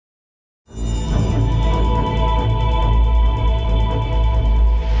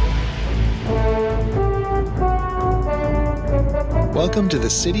Welcome to the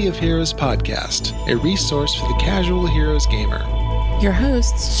City of Heroes podcast, a resource for the casual Heroes gamer. Your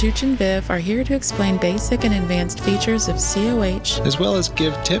hosts, Chooch and Viv, are here to explain basic and advanced features of COH, as well as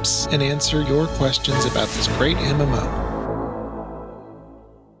give tips and answer your questions about this great MMO.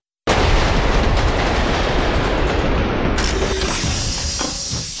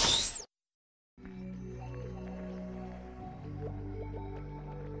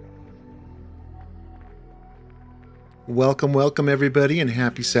 Welcome everybody, and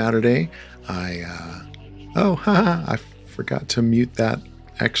happy Saturday. I forgot to mute that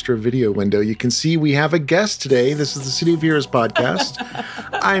extra video window. You can see we have a guest today. This is the City of Heroes podcast.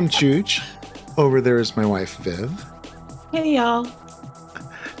 I'm Chooch. Over there is my wife, Viv. Hey, y'all.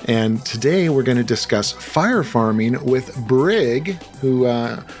 And today we're going to discuss fire farming with Brig, who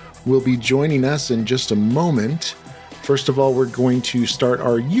will be joining us in just a moment. First of all, we're going to start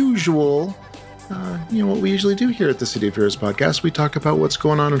our usual what we usually do here at the City of Heroes podcast. We talk about what's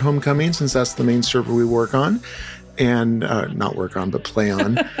going on at Homecoming, since that's the main server we work on. And not work on, but play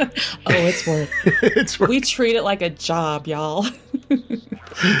on. It's work. It's work. We treat it like a job, y'all.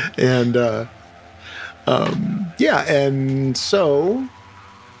 And and so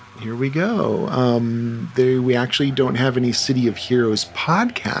here we go. We actually don't have any City of Heroes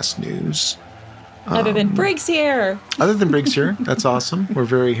podcast news. Other than Briggs here. That's awesome. We're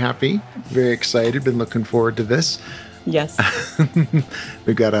very happy, very excited, been looking forward to this. Yes.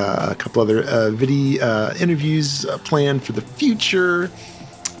 We've got a couple other video interviews planned for the future.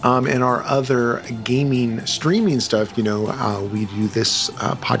 And our other gaming streaming stuff, we do this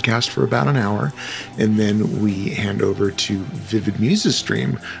podcast for about an hour, and then we hand over to Vivid Muse's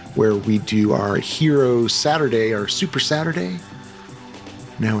stream, where we do our Hero Saturday, our Super Saturday.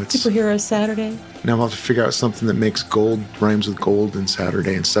 Now it's Superhero Saturday. Now I'll have to figure out something that makes gold rhymes with gold and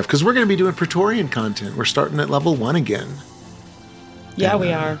Saturday and stuff, because we're going to be doing Praetorian content. We're starting at level 1 again. Yeah,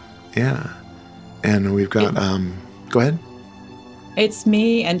 we are. Yeah. And we've got, go ahead. It's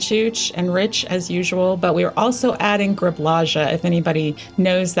me and Chooch and Rich as usual, but we're also adding Griblaja, if anybody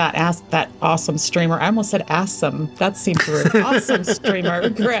knows that awesome streamer. I almost said awesome. That seems rude. Awesome streamer,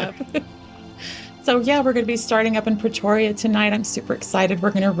 Grib. So yeah, we're going to be starting up in Pretoria tonight. I'm super excited. We're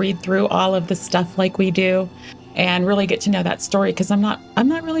going to read through all of the stuff like we do and really get to know that story, because I'm not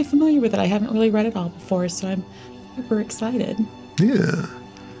really familiar with it. I haven't really read it all before, so I'm super excited. Yeah.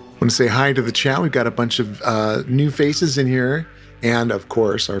 I want to say hi to the chat. We've got a bunch of new faces in here. And of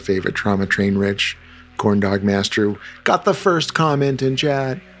course, our favorite Trauma Train Rich, Corndog Master, got the first comment in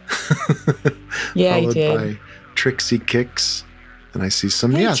chat. Yeah, he did. Followed by Trixie Kicks. And I see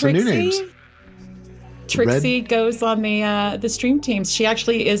some new names. Trixie goes on the stream teams. She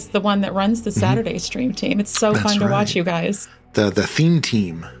actually is the one that runs the Saturday stream team. It's so fun to watch, you guys. The theme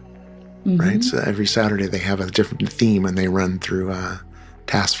team, right? So every Saturday they have a different theme, and they run through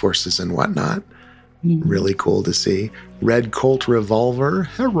task forces and whatnot. Really cool to see. Red Colt Revolver,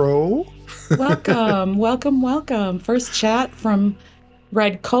 hello. Welcome. First chat from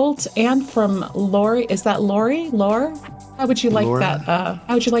Red Colt and from Lori. Is that Lori? Lore? How would you like that?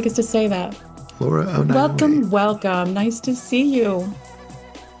 How would you like us to say that? Laura, welcome. Nice to see you.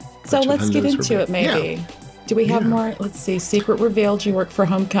 So let's get into it, maybe. Yeah. Do we have more? Let's see. Secret revealed you work for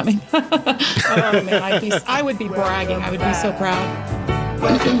Homecoming. Oh, man, I would be bragging. I would be so proud.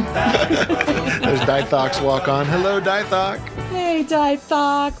 There's Dythok's walk on. Hello, Dythok. Hey,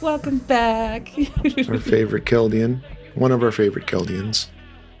 Dythok. Welcome back. Our favorite Keldian. One of our favorite Keldians.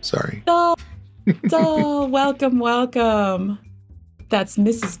 Sorry. Doll, welcome. That's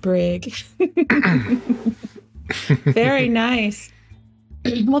Mrs. Brig. Very nice.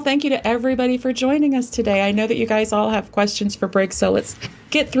 Well, thank you to everybody for joining us today. I know that you guys all have questions for Brig, so let's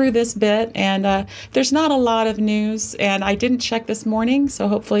get through this bit. And there's not a lot of news, and I didn't check this morning, so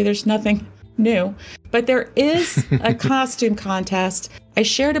hopefully there's nothing new. But there is a costume contest. I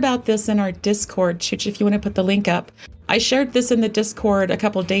shared about this in our Discord, Chooch, if you want to put the link up. I shared this in the Discord a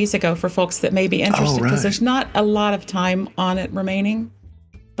couple of days ago for folks that may be interested, because there's not a lot of time on it remaining.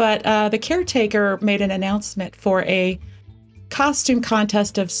 But the caretaker made an announcement for a costume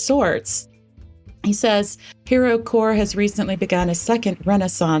contest of sorts. He says, Hero Corps has recently begun a second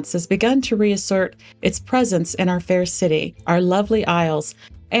renaissance, has begun to reassert its presence in our fair city, our lovely isles,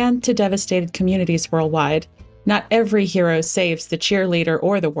 and to devastated communities worldwide. Not every hero saves the cheerleader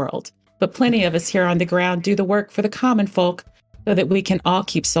or the world, but plenty of us here on the ground do the work for the common folk so that we can all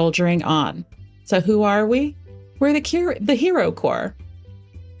keep soldiering on. So who are we? We're the Hero Corps.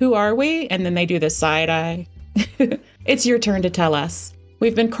 Who are we? And then they do the side eye. It's your turn to tell us.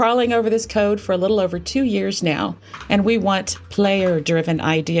 We've been crawling over this code for a little over 2 years now, and we want player-driven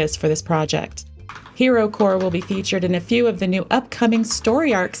ideas for this project. Hero Core will be featured in a few of the new upcoming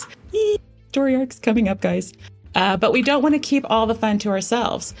story arcs. Story arcs coming up, guys. But we don't want to keep all the fun to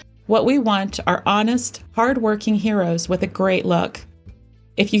ourselves. What we want are honest, hardworking heroes with a great look.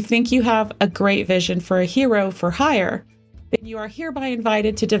 If you think you have a great vision for a hero for hire, then you are hereby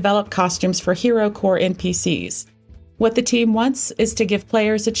invited to develop costumes for Hero Core NPCs. What the team wants is to give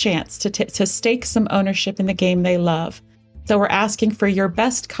players a chance to stake some ownership in the game they love. So we're asking for your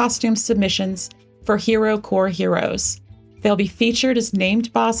best costume submissions for Hero Core heroes. They'll be featured as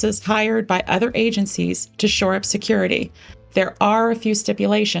named bosses hired by other agencies to shore up security. There are a few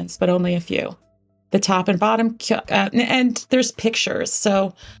stipulations, but only a few. The top and bottom, and there's pictures.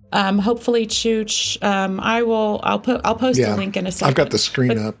 So hopefully, Chooch, I'll post a link in a second. I've got the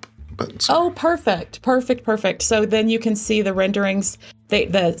screen up. Oh, perfect. So then you can see the renderings,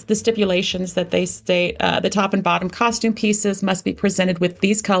 the stipulations that they state. The top and bottom costume pieces must be presented with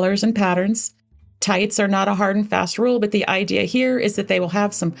these colors and patterns. Tights are not a hard and fast rule, but the idea here is that they will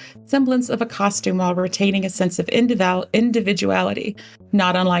have some semblance of a costume while retaining a sense of individuality,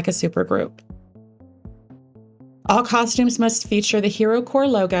 not unlike a supergroup. All costumes must feature the Hero Core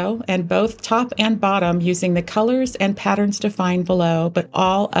logo and both top and bottom using the colors and patterns defined below, but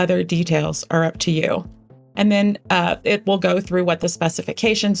all other details are up to you. And then it will go through what the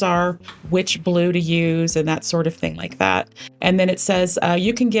specifications are, which blue to use, and that sort of thing like that. And then it says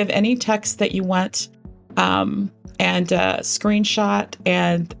you can give any text that you want and screenshot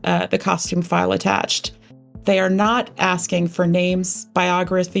and the costume file attached. They are not asking for names,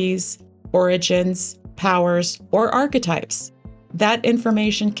 biographies, origins, powers, or archetypes. That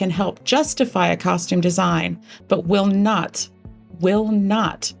information can help justify a costume design, but will not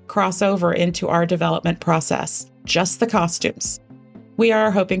cross over into our development process, just the costumes. We are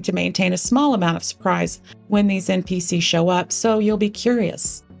hoping to maintain a small amount of surprise when these NPCs show up, so you'll be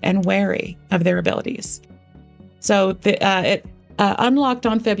curious and wary of their abilities. So it unlocked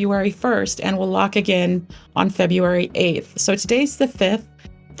on February 1st and will lock again on February 8th. So today's the 5th.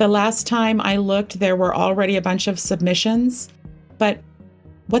 The last time I looked, there were already a bunch of submissions, but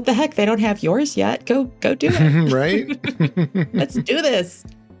what the heck? They don't have yours yet. Go do it. Right? Let's do this.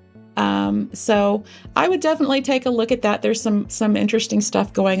 So I would definitely take a look at that. There's some interesting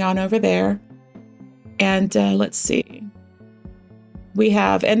stuff going on over there. And let's see.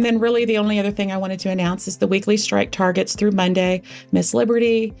 And then really the only other thing I wanted to announce is the weekly strike targets through Monday, Miss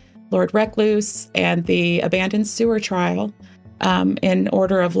Liberty, Lord Recluse, and the Abandoned Sewer Trial. In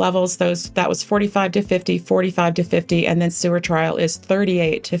order of levels, that was 45 to 50, 45 to 50, and then Sewer Trial is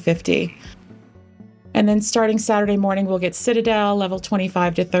 38 to 50. And then starting Saturday morning, we'll get Citadel, level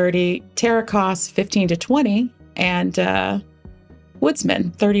 25 to 30, Terracos, 15 to 20, and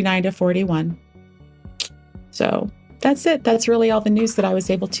Woodsman, 39 to 41. So that's it. That's really all the news that I was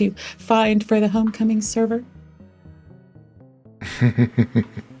able to find for the Homecoming server.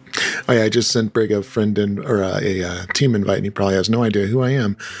 Oh yeah, I just sent Brig a friend or a team invite, and he probably has no idea who I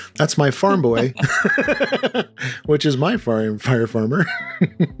am. That's my farm boy, which is my fire farmer.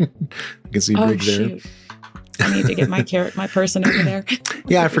 You can see Brig there. Shoot. I need to get my person over there.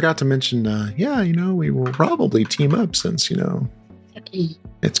 Yeah, I forgot to mention. We will probably team up since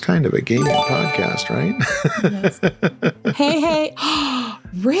it's kind of a gaming podcast, right? Yes. Hey,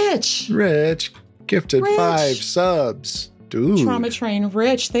 Rich gifted 5 subs. Dude. Trauma Train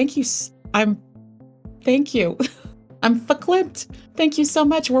Rich, thank you. Thank you. I'm verklempt. Thank you so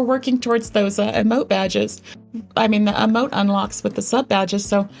much. We're working towards those emote badges. I mean, the emote unlocks with the sub badges.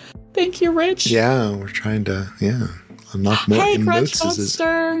 So thank you, Rich. Yeah, we're trying to, unlock more emotes. Hey, Grudge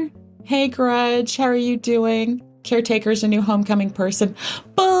Monster. Hey, Grudge. How are you doing? Caretaker's a new homecoming person.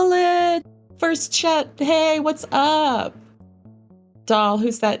 Bullet. First chat. Hey, what's up? Doll,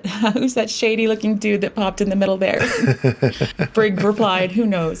 who's that shady looking dude that popped in the middle there? Brig replied, who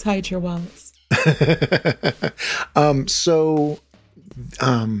knows? Hide your wallets. Also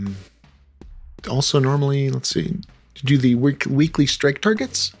normally, let's see, to do the weekly strike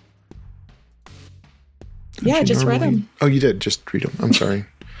targets? Yeah, I just read them. Oh, you did? Just read them. I'm sorry.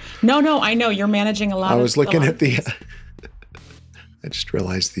 No, I know. You're managing a lot. I was looking at I just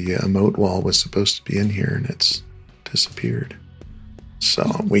realized the emote wall was supposed to be in here and it's disappeared. So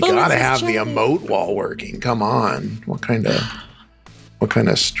we gotta have the emote wall working. Come on. What kind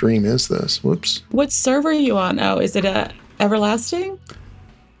of stream is this? Whoops. What server are you on? Oh, is it a Everlasting?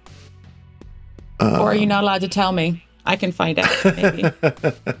 Or are you not allowed to tell me? I can find out, maybe.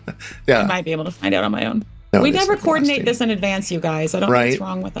 Yeah. I might be able to find out on my own. No, we never coordinate this in advance, you guys. I don't know what's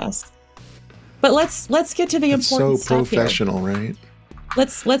wrong with us. But let's get to the important stuff here. So professional, right?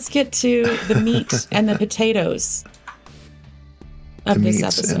 Let's get to the meat and the potatoes of this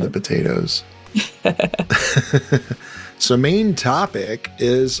episode. And the potatoes. So main topic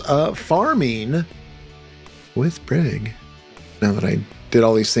is farming with Brig. Now that I did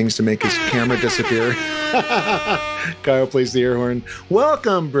all these things to make his camera disappear. Kyle plays the air horn.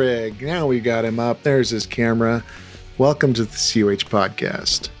 Welcome, Brig. Now we got him up. There's his camera. Welcome to the COH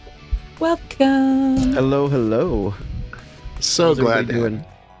podcast. Welcome. Hello, hello. So How's glad to everybody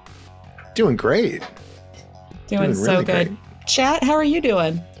doing great. Doing so really good. great. Chat, how are you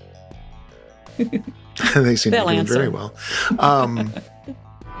doing? They seem to They'll be doing answer. very well.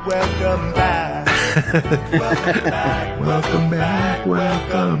 Welcome back. Welcome back.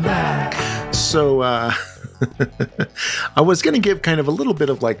 Welcome back. So I was going to give kind of a little bit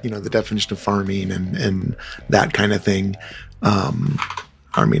of like, the definition of farming and that kind of thing.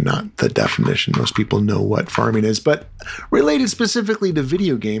 I mean, not the definition. Most people know what farming is, but related specifically to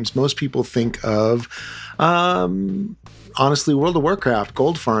video games, most people think of, honestly, World of Warcraft,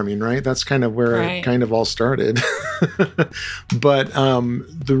 gold farming, right? That's kind of where it kind of all started. But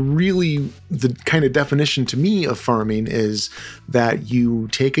the kind of definition to me of farming is that you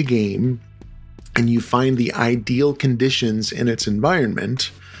take a game and you find the ideal conditions in its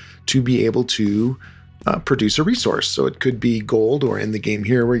environment to be able to produce a resource. So it could be gold, or in the game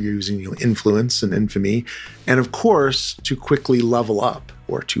here, where you're using influence and infamy. And of course, to quickly level up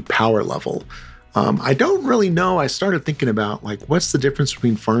or to power level. I don't really know. I started thinking about what's the difference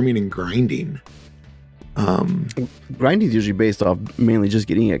between farming and grinding? Grinding is usually based off mainly just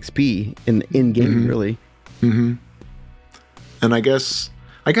getting XP in game, really. Mm-hmm. And I guess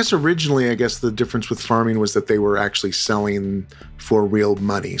originally, the difference with farming was that they were actually selling for real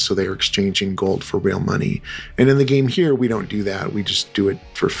money. So they were exchanging gold for real money. And in the game here, we don't do that. We just do it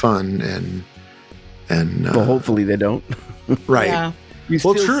for fun and But hopefully they don't. Right. Yeah.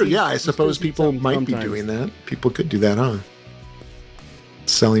 Well, true. Yeah, I suppose people might be sometimes. doing that. People could do that, huh?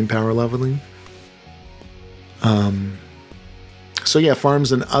 Selling power leveling. So yeah,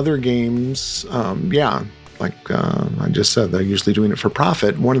 farms in other games, like I just said, they're usually doing it for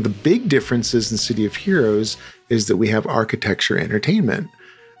profit. One of the big differences in City of Heroes is that we have architecture entertainment,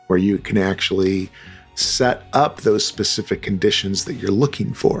 where you can actually set up those specific conditions that you're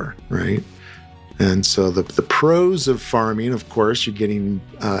looking for, right? And so the pros of farming, of course, you're getting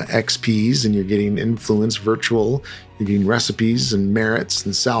XPs and you're getting influence, virtual, you're getting recipes and merits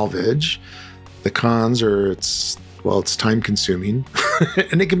and salvage. The cons are it's time consuming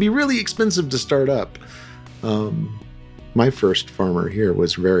and it can be really expensive to start up. My first farmer here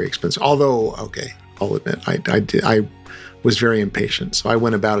was very expensive. Although, okay, I'll admit, I was very impatient. So I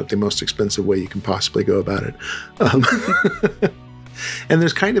went about it the most expensive way you can possibly go about it. And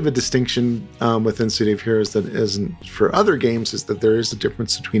there's kind of a distinction within City of Heroes that isn't for other games, is that there is a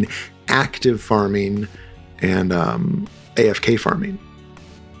difference between active farming and AFK farming,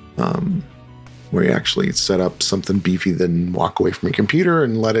 where you actually set up something beefy, then walk away from your computer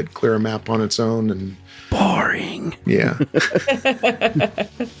and let it clear a map on its own. And Boring. yeah.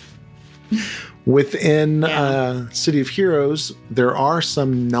 Within City of Heroes, there are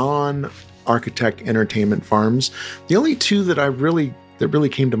some non-architect entertainment farms. The only two that really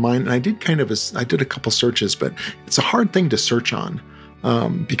came to mind, and I did a couple searches, but it's a hard thing to search on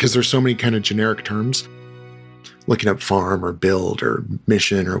because there's so many kind of generic terms. Looking up farm or build or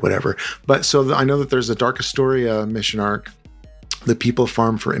mission or whatever. But so I know that there's a Dark Astoria mission arc. The people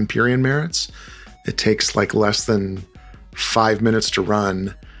farm for Empyrean merits. It takes less than 5 minutes to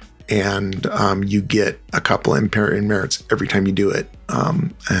run, and you get a couple Empyrean merits every time you do it.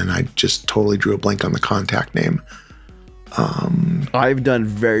 And I just totally drew a blank on the contact name. I've done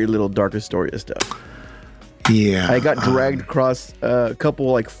very little Dark Astoria stuff. Yeah. I got dragged across a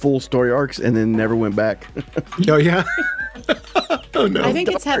couple full story arcs and then never went back. Oh, yeah? Oh, no. I think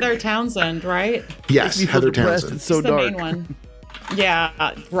it's Heather Townsend, right? Yes, Makes me feel Heather depressed. Townsend. It's so It's the dark. main one.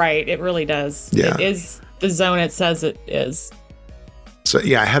 Yeah, right. It really does. Yeah. It is the zone it says it is. So,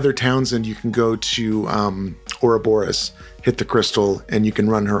 yeah, Heather Townsend, you can go to Ouroboros, hit the crystal, and you can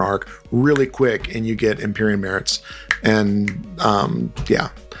run her arc really quick, and you get Empyrean merits. And,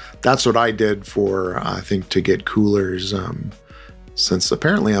 that's what I did for, I think, to get coolers, since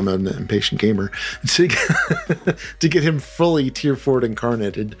apparently I'm an impatient gamer, to get him fully tier 4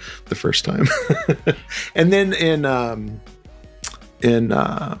 incarnated the first time. And then in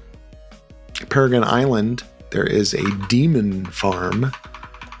Paragon Island, there is a demon farm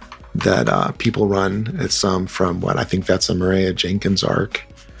that people run. It's from what I think that's a Maria Jenkins arc.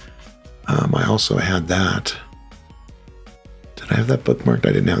 I also had that. Did I have that bookmarked?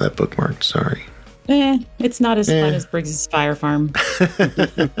 I didn't have that bookmarked. Sorry. It's not as fun as Briggs's Fire Farm.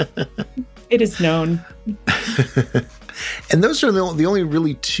 It is known. And those are the only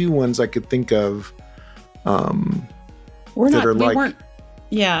really two ones I could think of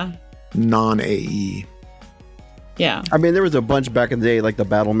Yeah. non-AE. Yeah. I mean, there was a bunch back in the day, like the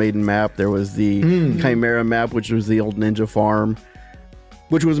Battle Maiden map. There was the Chimera map, which was the old Ninja Farm,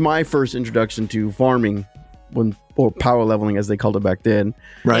 which was my first introduction to farming, or power leveling as they called it back then.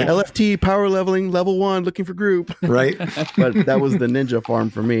 Right. Yeah. LFT, power leveling, level 1, looking for group. Right. But that was the Ninja Farm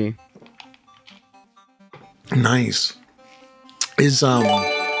for me. Nice. Is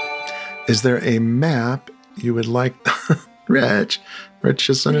there a map you would like? Reg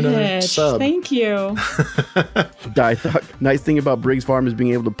just sent another sub. Thank you. Nice thing about Briggs Farm is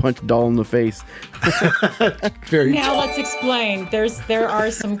being able to punch Doll in the face. Very Now let's explain. There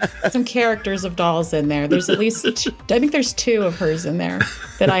are some characters of Dolls in there. There's at least I think there's 2 of hers in there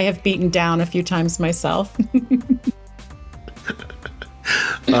that I have beaten down a few times myself.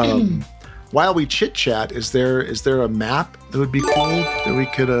 While we chit chat, is there a map that would be cool that we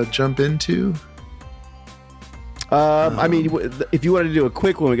could jump into? I mean, if you want to do a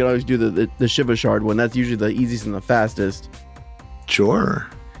quick one, we can always do the Shiva Shard one. That's usually the easiest and the fastest. Sure.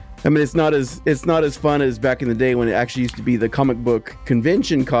 I mean, it's not as fun as back in the day when it actually used to be the comic book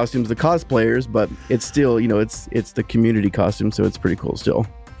convention costumes, the cosplayers, but it's still, it's the community costume, so it's pretty cool still.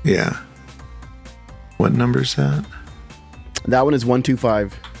 Yeah. What number is that? That one is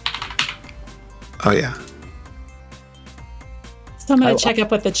 125. Oh yeah. So I'm going to check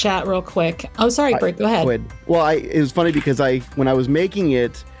up with the chat real quick. Oh, sorry, Bert, go ahead. Well, it was funny because when I was making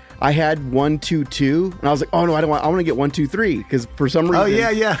it, I had 122, and I was like, oh no, I want to get 123 because for some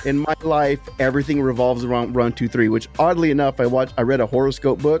reason, in my life, everything revolves around 123. Which oddly enough, I read a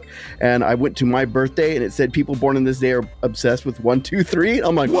horoscope book, and I went to my birthday, and it said people born in this day are obsessed with 123.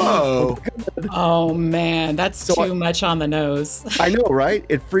 I'm like, whoa! Oh man, that's too much on the nose. I know, right?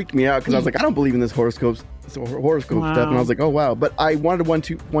 It freaked me out because I was like, I don't believe in this horoscope stuff, and I was like, oh wow. But I wanted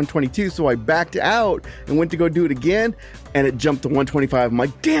 122, so I backed out and went to go do it again, and it jumped to 125. I'm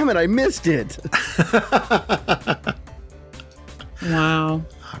like, damn it, I missed it. Wow.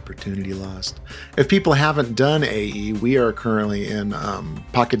 Opportunity lost. If people haven't done AE, we are currently in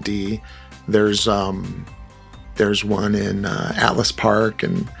Pocket D. There's one in Atlas Park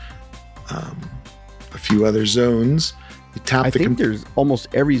and a few other zones. You tap I think there's almost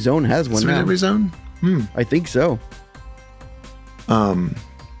every zone has one now. Every zone? I think so.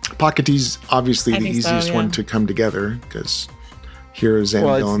 Pocket D's obviously the easiest one to come together because heroes and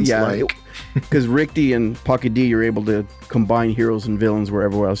villains because Rick D and Pocket D, you're able to combine heroes and villains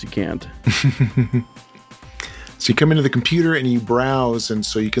wherever else you can't. So you come into the computer and you browse, and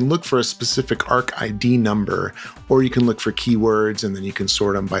so you can look for a specific ARC ID number, or you can look for keywords, and then you can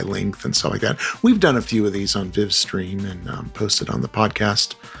sort them by length and stuff like that. We've done a few of these on Viv's stream and posted on the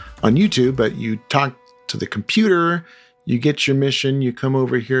podcast on YouTube, but you talk to the computer, you get your mission, you come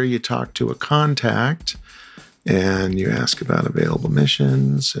over here, you talk to a contact, and you ask about available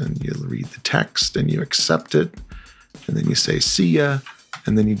missions, and you read the text, and you accept it, and then you say, see ya,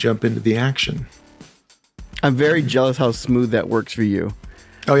 and then you jump into the action. I'm very jealous how smooth that works for you.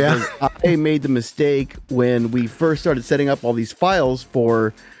 Oh, yeah? I made the mistake when we first started setting up all these files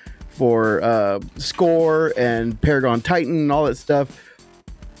for Score and Paragon Titan and all that stuff.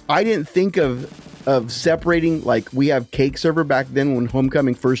 I didn't think of separating, like we have Cake server back then when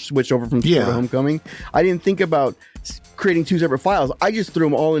Homecoming first switched over from Score to Homecoming. I didn't think about creating 2 separate files. I just threw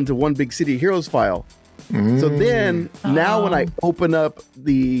them all into one big City of Heroes file. So then now when I open up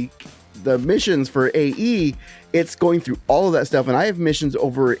the missions for AE, it's going through all of that stuff, and I have missions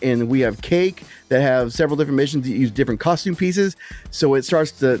over in we have Cake that have several different missions that use different costume pieces, so it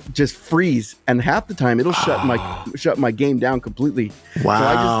starts to just freeze, and half the time it'll shut my game down completely.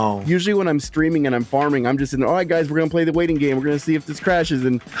 Wow. So usually when I'm streaming and I'm farming, I'm just in, all right guys, we're gonna play the waiting game, we're gonna see if this crashes,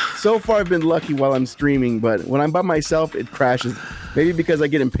 and so far I've been lucky while I'm streaming, but when I'm by myself it crashes, maybe because I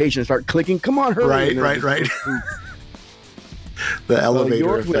get impatient and start clicking, come on, hurry. Right. The elevator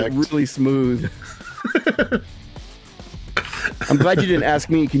yours effect. Went really smooth. I'm glad you didn't ask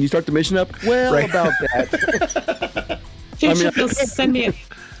me. Can you start the mission up? Well, about that.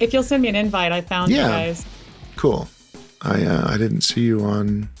 If you'll send me an invite, I found you guys. Cool. I didn't see you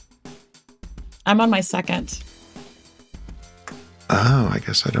on. I'm on my second. Oh, I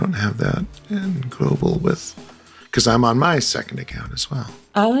guess I don't have that in global because I'm on my second account as well.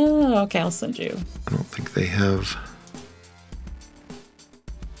 Oh, okay. I'll send you. I don't think they have.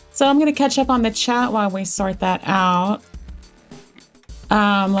 So I'm going to catch up on the chat while we sort that out.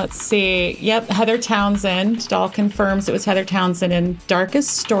 Let's see. Yep, Heather Townsend. Doll confirms it was Heather Townsend in Dark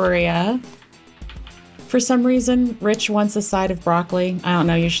Astoria. For some reason, Rich wants a side of broccoli. I don't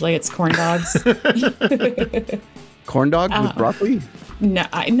know. Usually it's corn dogs. Corn dog with broccoli? No,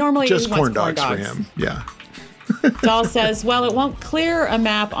 normally Just he wants corn dogs for him. Yeah. Doll says, well, it won't clear a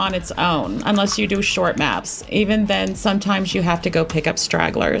map on its own unless you do short maps. Even then, sometimes you have to go pick up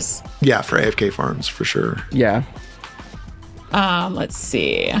stragglers. Yeah, for AFK farms, for sure. Yeah. Let's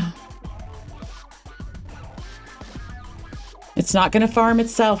see. It's not going to farm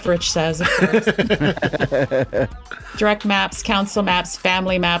itself, Rich says, of course. Direct maps, council maps,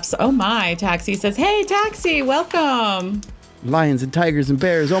 family maps. Oh my, Taxi says, hey, Taxi, welcome. Lions and tigers and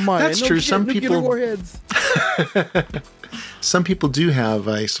bears. Oh my. That's true. Some people warheads. Some people do have,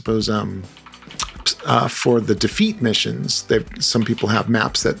 I suppose, for the defeat missions, some people have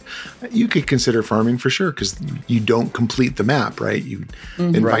maps that you could consider farming for sure, because you don't complete the map, right? You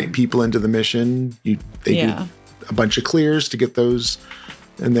invite people into the mission. They do a bunch of clears to get those,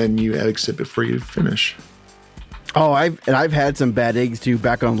 and then you exit before you finish. Oh, I've had some bad eggs too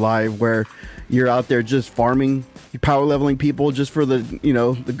back on live where you're out there just farming, you power leveling people just for the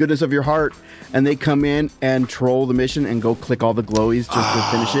the goodness of your heart, and they come in and troll the mission and go click all the glowies just to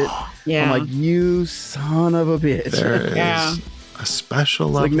finish it. Yeah. I'm like, you son of a bitch. There is a special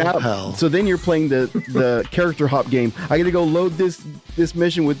level of hell. So then you're playing the character hop game. I got to go load this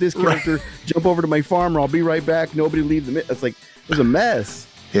mission with this character, jump over to my farm, or I'll be right back. Nobody leave the mission. It's like, it was a mess.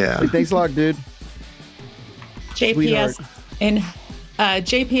 Yeah. Like, thanks a lot, dude. JPS in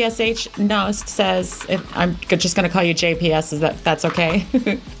JPSH Nost says, I'm just going to call you JPS, that's okay.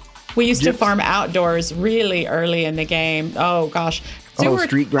 We used to farm outdoors really early in the game. Oh gosh.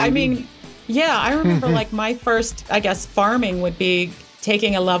 Street grinding? I mean, yeah, I remember like my first, I guess, farming would be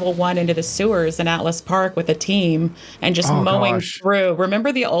taking a level 1 into the sewers in Atlas Park with a team and just mowing through.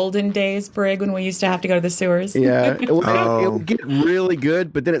 Remember the olden days, Brig, when we used to have to go to the sewers? Yeah, it would get really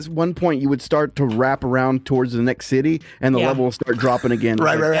good, but then at one point you would start to wrap around towards the next city and the level will start dropping again.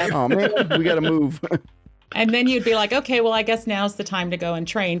 Right. Oh man, we got to move. And then you'd be like, okay, well, I guess now's the time to go and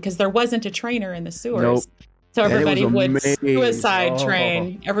train, because there wasn't a trainer in the sewers. Nope. So everybody would suicide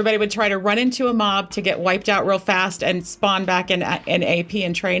train. Everybody would try to run into a mob to get wiped out real fast and spawn back in AP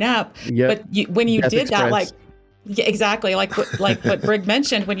and train up. Yep. But when you did Express. that, exactly, like what Brig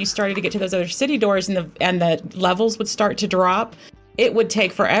mentioned, when you started to get to those other city doors and the levels would start to drop, it would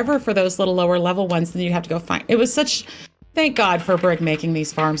take forever for those little lower level ones. Then you'd have to go find. It was such. Thank God for Brig making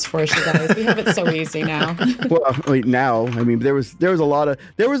these farms for us, you guys. We have it so easy now. Well, now, I mean, there was a lot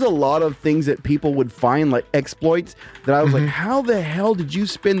of things that people would find, like exploits, that I was like, how the hell did you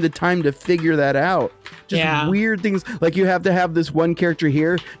spend the time to figure that out? Just weird things. Like, you have to have this one character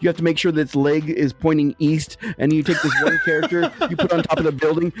here. You have to make sure that its leg is pointing east, and you take this one character, you put on top of the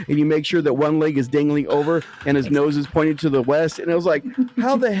building, and you make sure that one leg is dangling over, and his nose is pointing to the west. And I was like,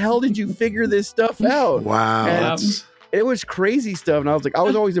 how the hell did you figure this stuff out? Wow. It was crazy stuff, and I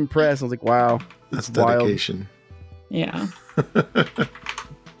was always impressed. I was like, wow, that's dedication. Yeah.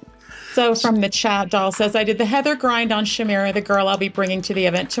 So from the chat, Doll says, I did the Heather grind on Shamira, the girl I'll be bringing to the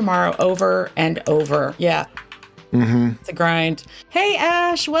event tomorrow, over and over. Yeah. It's a grind. Hey,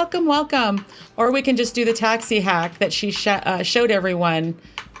 Ash, welcome. Or we can just do the taxi hack that she showed everyone.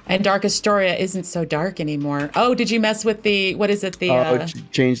 And Dark Astoria isn't so dark anymore. Oh, did you mess with what is it?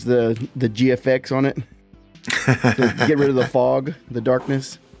 Change the GFX on it. To get rid of the fog, the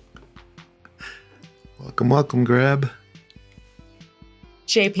darkness. Welcome, Grab.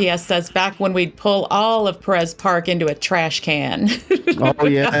 JPS says, back when we'd pull all of Perez Park into a trash can. Oh,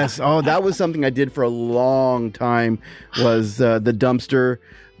 yes. Oh, that was something I did for a long time, was the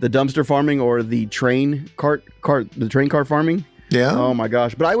dumpster farming, or the train cart farming. Yeah. Oh, my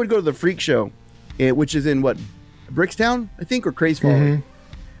gosh. But I would go to the Freak Show, which is in Brickstown, I think, or Craze Falls.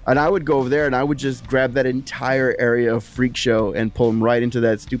 And I would go over there and I would just grab that entire area of Freak Show and pull them right into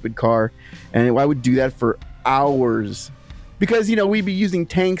that stupid car. And I would do that for hours, because, we'd be using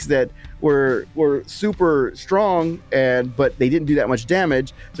tanks that were super strong, but they didn't do that much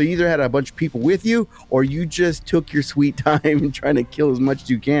damage. So you either had a bunch of people with you, or you just took your sweet time trying to kill as much as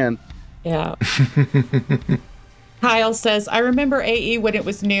you can. Yeah. Kyle says, I remember AE when it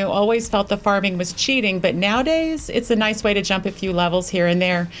was new, always felt the farming was cheating, but nowadays it's a nice way to jump a few levels here and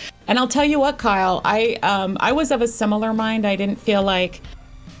there. And I'll tell you what, Kyle, I was of a similar mind. I didn't feel like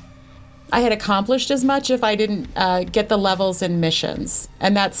I had accomplished as much if I didn't get the levels in missions.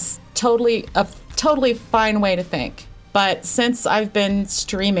 And that's a totally fine way to think. But since I've been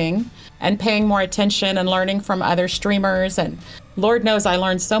streaming and paying more attention and learning from other streamers, and Lord knows I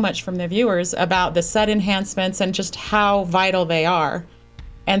learned so much from the viewers about the set enhancements and just how vital they are.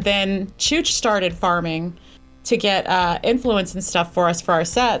 And then Chooch started farming to get influence and stuff for us for our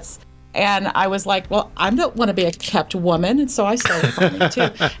sets. And I was like, well, I don't want to be a kept woman. And so I started farming too.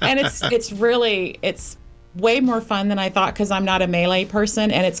 And it's way more fun than I thought because I'm not a melee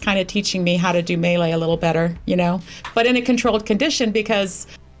person. And it's kind of teaching me how to do melee a little better, but in a controlled condition because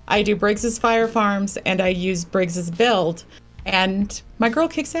I do Briggs's Fire Farms and I use Briggs's build. And my girl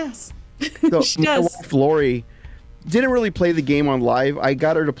kicks ass. So She my does. wife, Lori, didn't really play the game on live. I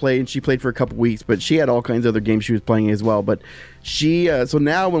got her to play, and she played for a couple weeks, but she had all kinds of other games she was playing as well. But she, so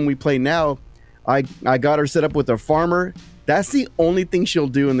now when we play now, I got her set up with a farmer. That's the only thing she'll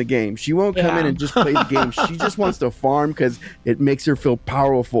do in the game. She won't come in and just play the game. She just wants to farm because it makes her feel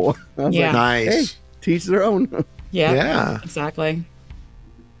powerful. I was like, Nice. hey, teach their own. Yeah, exactly.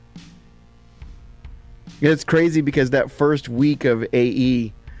 It's crazy because that first week of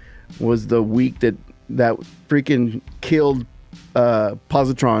AE was the week that freaking killed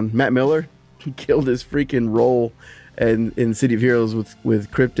Positron. Matt Miller, he killed his freaking role in City of Heroes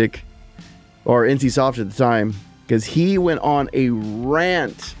with Cryptic, or NCSoft at the time, because he went on a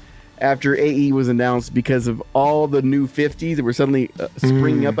rant after AE was announced because of all the new 50s that were suddenly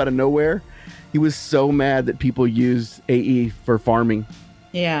springing up out of nowhere. He was so mad that people used AE for farming.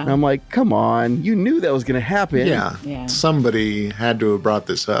 Yeah. And I'm like, come on, you knew that was going to happen. Yeah. Somebody had to have brought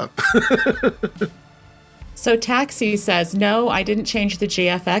this up. So Taxi says, no, I didn't change the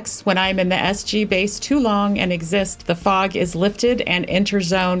GFX. When I'm in the SG base too long and exist, the fog is lifted and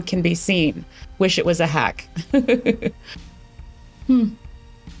interzone can be seen. Wish it was a hack. And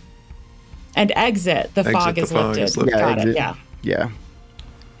exit, the fog is lifted. Got it, yeah. Yeah.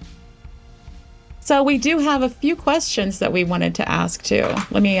 So we do have a few questions that we wanted to ask too.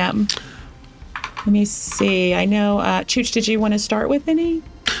 Let me see. I know, Chooch, did you want to start with any?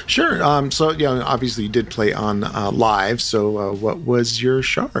 Sure. So, obviously you did play on live. So what was your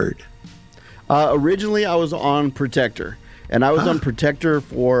shard? Originally, I was on Protector. And I was on Protector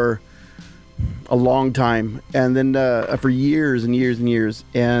for a long time. And then for years and years and years.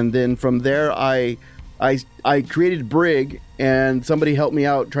 And then from there, I created Brig. And somebody helped me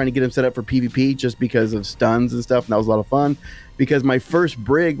out trying to get him set up for PvP just because of stuns and stuff. And that was a lot of fun. Because my first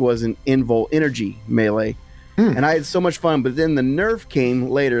Brig was an Invul Energy melee. And I had so much fun, but then the nerf came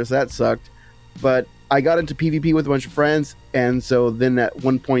later, so that sucked. But I got into PvP with a bunch of friends, and so then at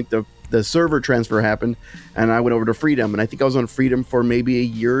one point the server transfer happened, and I went over to Freedom, and I think I was on Freedom for maybe a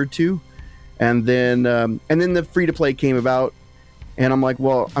year or two, and then the free to play came about, and I'm like,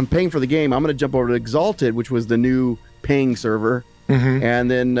 well, I'm paying for the game, I'm going to jump over to Exalted, which was the new paying server.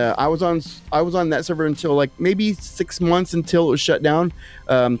 And then I was on that server until like maybe 6 months until it was shut down,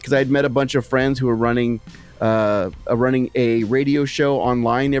 because I had met a bunch of friends who were running a radio show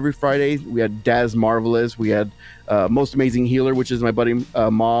online every Friday. We had Daz Marvelous, we had Most Amazing Healer, which is my buddy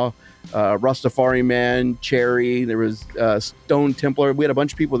Ma, Rastafari Man, Cherry, there was Stone Templar. We had a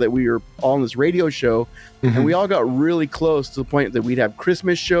bunch of people that we were all on this radio show, and we all got really close to the point that we'd have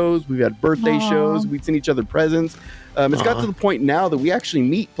Christmas shows, we've had birthday shows, we'd send each other presents. It's got to the point now that we actually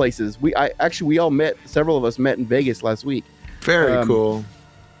meet places. We all met, several of us met in Vegas last week. Very cool.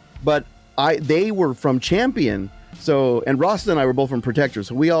 But they were from Champion. So, and Rasta and I were both from Protector.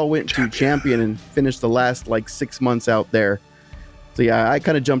 So we all went to Champion and finished the last like 6 months out there. So yeah, I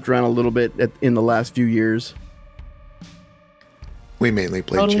kind of jumped around a little bit in the last few years. We mainly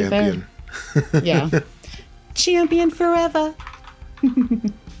played Totally Champion. Yeah. Champion forever.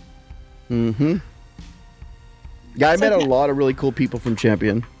 Yeah, I met a lot of really cool people from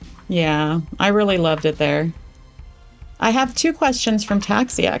Champion. Yeah, I really loved it there. I have 2 questions from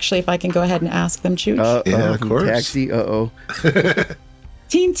Taxi, actually, if I can go ahead and ask them, Chooch. Yeah, of course. Taxi,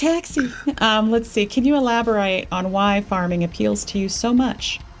 Team Taxi. Let's see. Can you elaborate on why farming appeals to you so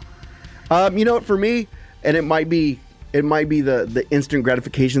much? You know what, for me, and it might be the instant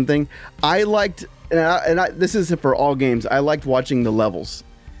gratification thing. I liked, this is for all games, I liked watching the levels.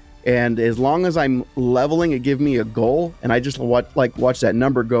 And as long as I'm leveling, it gives me a goal, and I just watch that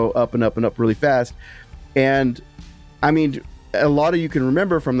number go up and up and up really fast. And I mean, a lot of you can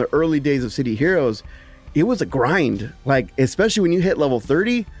remember from the early days of City Heroes, it was a grind. Like, especially when you hit level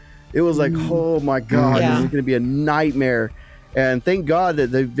 30, it was like, oh my God, this is going to be a nightmare. And thank God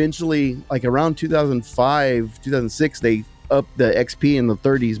that they eventually, like around 2005, 2006, they upped the XP in the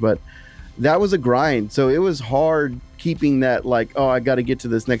 30s, but that was a grind. So it was hard keeping that, like, oh, I got to get to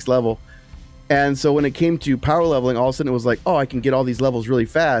this next level. And so when it came to power leveling, all of a sudden it was like, oh, I can get all these levels really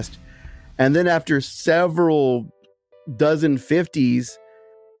fast. And then after several dozen 50s,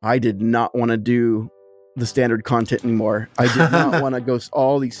 I did not want to do the standard content anymore. I did not want to go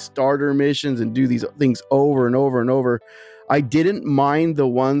all these starter missions and do these things over and over and over. I didn't mind the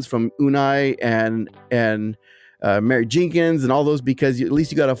ones from Unai and Mary Jenkins and all those, because at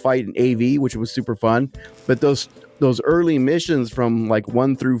least you got to fight in AV, which was super fun. But those early missions from like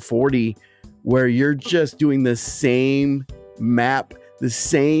 1 through 40, where you're just doing the same map, the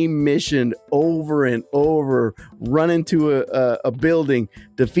same mission over and over, run into a building,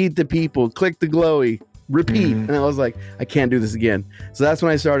 defeat the people, click the glowy, repeat. And I was like, I can't do this again. So that's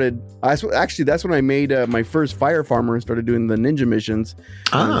when I started. That's when I made my first fire farmer and started doing the ninja missions.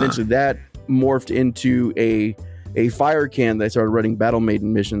 And eventually that morphed into a fire can that I started running Battle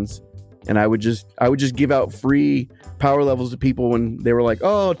Maiden missions. And I would just give out free power levels to people when they were like,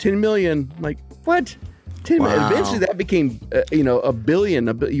 oh, 10 million. I'm like, what? 10 million? Eventually that became, a billion.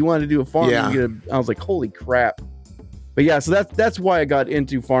 You wanted to do a farm. Yeah. I was like, holy crap. But yeah, so that's why I got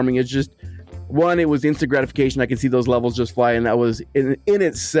into farming. It's just, one, it was instant gratification. I could see those levels just fly, and that was in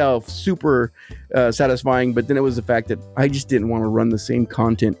itself super satisfying. But then it was the fact that I just didn't want to run the same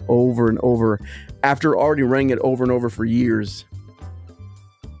content over and over after already running it over and over for years.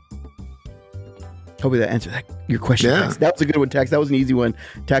 Hopefully that answered your question. Yeah. Tax. That was a good one, Tax. That was an easy one.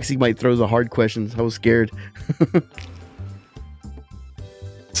 Taxi might throw the hard questions. I was scared.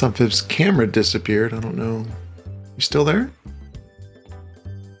 Sunfib's camera disappeared. I don't know. You still there?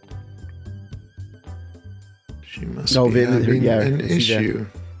 She must be having an issue.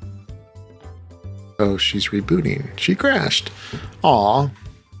 Oh, she's rebooting. She crashed. Aw.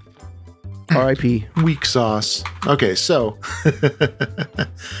 R.I.P. Weak sauce. Okay, so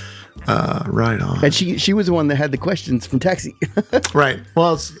right on. And she was the one that had the questions from Taxi. Right.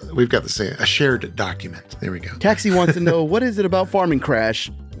 Well, we've got a shared document. There we go. Taxi wants to know, what is it about farming, Crash?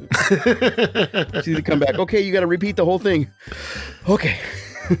 She's gonna come back. Okay, you got to repeat the whole thing. Okay.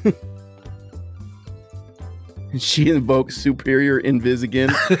 She invokes superior invis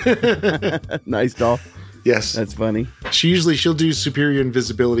again. Nice doll. Yes. That's funny. She'll do superior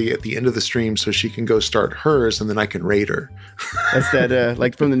invisibility at the end of the stream so she can go start hers and then I can raid her. That's that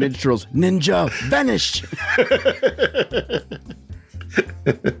like from the Ninja Turtles. Ninja vanish.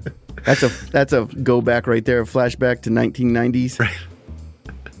 That's a go back right there, a flashback to 1990s. Right.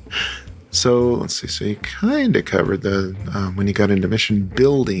 So let's see. So you kind of covered the when you got into mission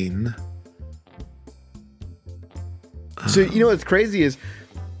building. So you know what's crazy is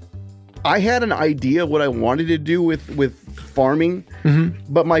I had an idea what I wanted to do with farming,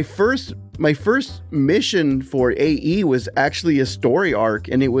 but my first mission for AE was actually a story arc,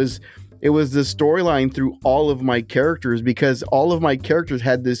 and it was the storyline through all of my characters, because all of my characters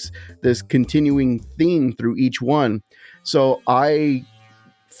had this continuing theme through each one. So I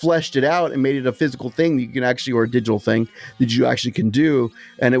fleshed it out and made it a physical thing that you can actually, or a digital thing that you actually can do.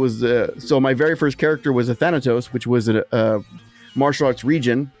 And it was so my very first character was a Thanatos, which was a martial arts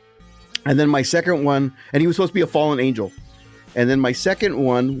region. And then my second one, and he was supposed to be a fallen angel. And then my second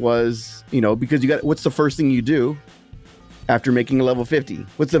one was, because what's the first thing you do after making a level 50?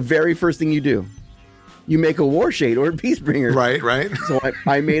 What's the very first thing you do? You make a war shade or a Peacebringer. Right. So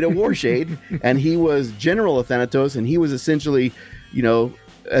I made a war shade, and he was General Athanatos, and he was essentially,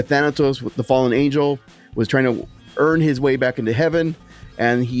 Athanatos, the fallen angel, was trying to earn his way back into heaven,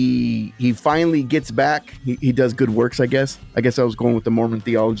 and he finally gets back. He does good works, I guess. I was going with the Mormon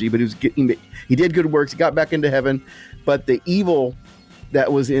theology, but he did good works. He got back into heaven, but the evil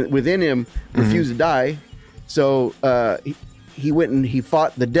that was within him refused to die. So he went and he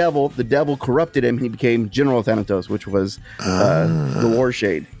fought the devil. The devil corrupted him, and he became General Thanatos, which was the war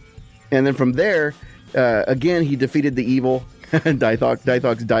shade. And then from there, again, he defeated the evil.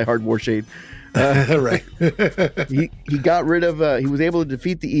 Dythok's diehard war shade. Right. he got rid of. He was able to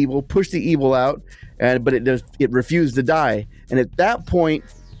defeat the evil, push the evil out, but it refused to die. And at that point,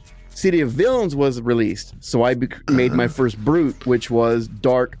 City of Villains was released. So I made my first brute, which was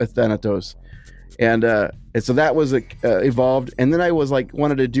Dark Athanatos, and so that was evolved. And then I was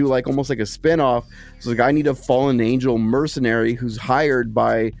wanted to do almost like a spinoff. So I need a fallen angel mercenary who's hired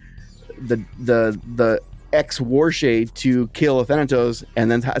by the ex-Warshade to kill Athanatos, and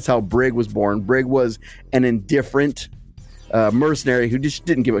then that's how Brig was born. Brig was an indifferent mercenary who just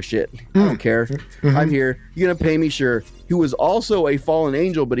didn't give a shit. I don't care. I'm here. You're gonna pay me? Sure. He was also a fallen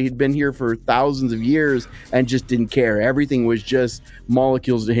angel, but he'd been here for thousands of years and just didn't care. Everything was just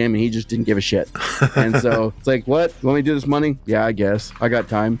molecules to him, and he just didn't give a shit. And so it's like, what? You want me to do this money? Yeah, I guess. I got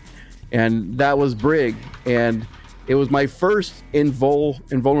time. And that was Brig. And it was my first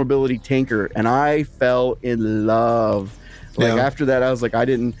invulnerability tanker, and I fell in love. After that, I was like,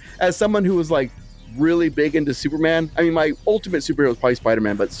 as someone who was really big into Superman. I mean, my ultimate superhero was probably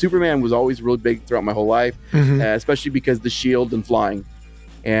Spider-Man, but Superman was always really big throughout my whole life, especially because the shield and flying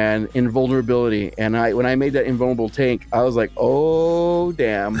and invulnerability. And when I made that invulnerable tank, I was like, oh,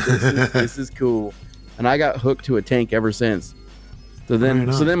 damn, this is cool. and I got hooked to a tank ever since. So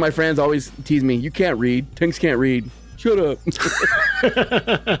then my friends always tease me, "You can't read. Tanks can't read. Shut up."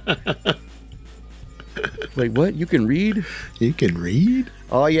 Like, what? You can read? You can read?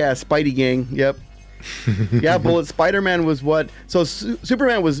 Oh yeah, Spidey gang. Yep. Yeah, Bullet. Spider-Man was what? So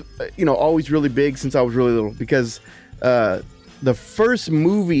Superman was, always really big since I was really little, because the first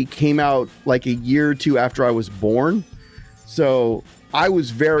movie came out like a year or two after I was born. So I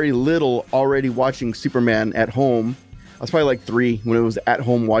was very little already watching Superman at home. I was probably like 3 when it was at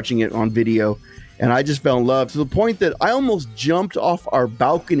home watching it on video. And I just fell in love to the point that I almost jumped off our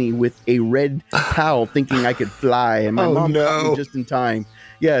balcony with a red towel thinking I could fly. And my mom caught me just in time.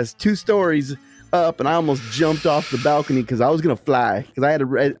 Yes, 2 stories up, and I almost jumped off the balcony because I was going to fly, because I had a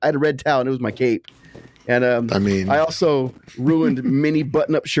red towel and it was my cape. And I also ruined many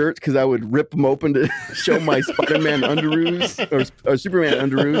button-up shirts because I would rip them open to show my Spider-Man underoos or Superman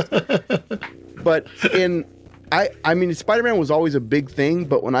underoos. But Spider-Man was always a big thing.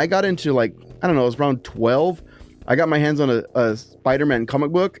 But when I got into, like, I don't know, it was around 12, I got my hands on a Spider-Man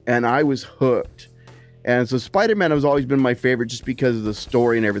comic book, and I was hooked. And so Spider-Man has always been my favorite just because of the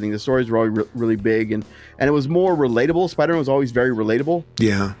story and everything. The stories were always really big, and it was more relatable. Spider-Man was always very relatable.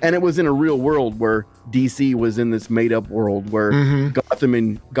 Yeah. And it was in a real world where DC was in this made-up world where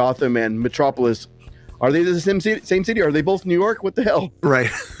Gotham and Metropolis, are they the same city? Are they both New York? What the hell?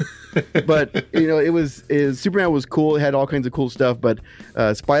 Right. But Superman was cool. It had all kinds of cool stuff, but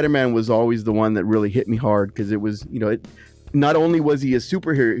Spider-Man was always the one that really hit me hard, because it was, not only was he a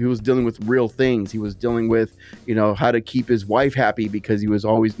superhero, he was dealing with real things. He was dealing with, how to keep his wife happy because he was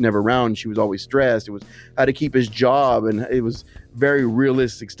always never around. She was always stressed. It was how to keep his job, and it was very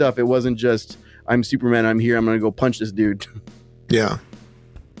realistic stuff. It wasn't just, I'm Superman, I'm here, I'm going to go punch this dude. Yeah.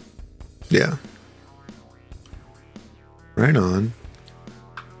 Yeah. Right on.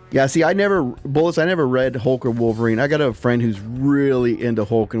 Yeah, see, I never read Hulk or Wolverine. I got a friend who's really into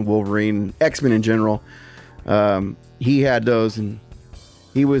Hulk and Wolverine, X-Men in general. He had those, and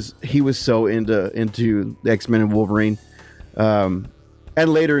he was so into X-Men and Wolverine, and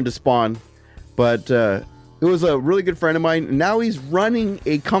later into Spawn. But it was a really good friend of mine. Now he's running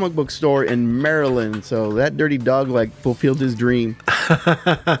a comic book store in Maryland. So that dirty dog fulfilled his dream.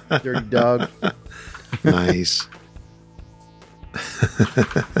 Dirty dog. Nice.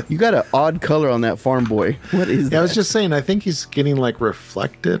 You got an odd color on that farm boy. What is that? I was just saying, I think he's getting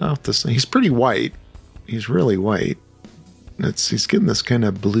reflected off the sun. He's pretty white. He's really white. He's getting this kind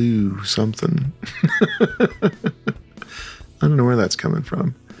of blue something. I don't know where that's coming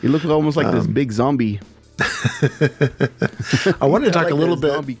from. You look almost like this big zombie. I wanted to talk a little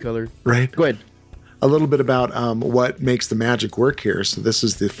bit. Zombie color. Right. Go ahead. A little bit about what makes the magic work here. So this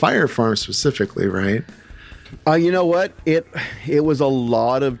is the Fire Farm specifically, right? You know what? It was a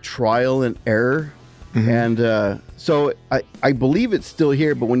lot of trial and error. Mm-hmm. And so I believe it's still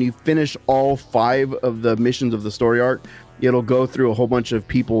here, but when you finish all 5 of the missions of the story arc, it'll go through a whole bunch of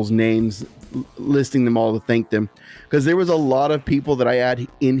people's names, listing them all to thank them. Because there was a lot of people that I had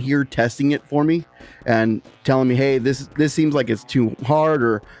in here testing it for me and telling me, hey, this seems like it's too hard,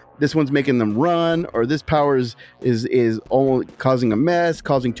 or this one's making them run, or this power is only causing a mess,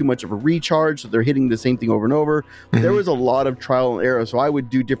 causing too much of a recharge, so they're hitting the same thing over and over. Mm-hmm. There was a lot of trial and error, so I would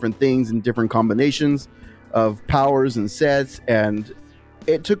do different things in different combinations of powers and sets, and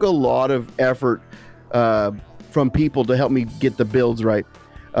it took a lot of effort from people to help me get the builds right.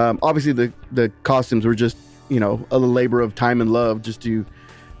 Obviously, the costumes were just a labor of time and love, just to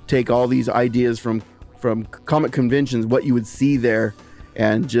take all these ideas from comic conventions, what you would see there,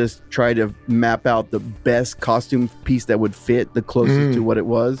 and just try to map out the best costume piece that would fit the closest to what it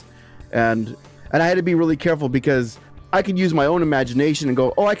was. And I had to be really careful, because I could use my own imagination and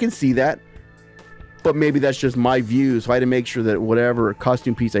go, oh, I can see that, but maybe that's just my view. So I had to make sure that whatever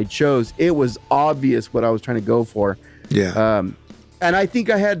costume piece I chose, it was obvious what I was trying to go for. Yeah. And I think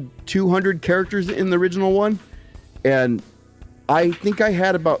I had 200 characters in the original one, and I think I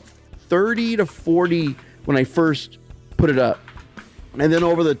had about 30 to 40 when I first put it up. And then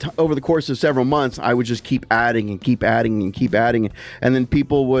over the course of several months, I would just keep adding and keep adding and keep adding. And then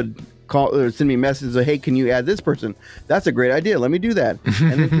people would call or send me messages of, hey, can you add this person? That's a great idea. Let me do that.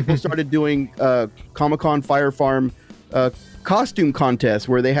 And then people started doing Comic-Con Fire Farm costume contests,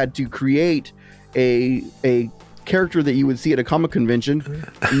 where they had to create a character that you would see at a comic convention,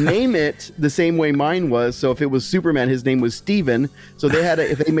 name it the same way mine was. So if it was Superman, his name was Steven. So they had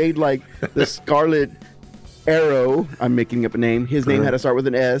if they made the Scarlet Arrow, I'm making up a name, his name had to start with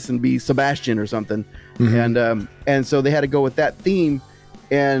an S and be Sebastian or something. Mm-hmm. And so they had to go with that theme,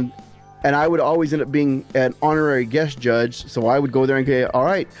 and I would always end up being an honorary guest judge. So I would go there and go, all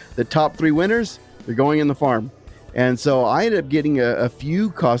right, the top 3 winners, They're going in the farm. And so I ended up getting a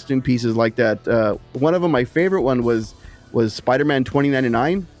few costume pieces like that. One of them, my favorite one was Spider-Man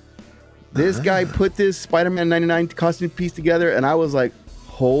 2099. This guy put this Spider-Man 99 costume piece together, and I was like,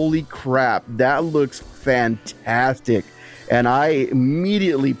 holy crap, that looks fantastic. And I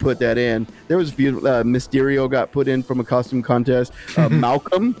immediately put that in. There was a few, Mysterio got put in from a costume contest.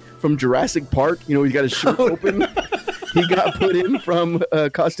 Malcolm from Jurassic Park, he's got his shirt open. He got put in from a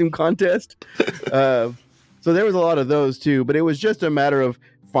costume contest. So there was a lot of those too, but it was just a matter of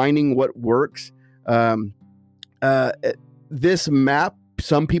finding what works. This map,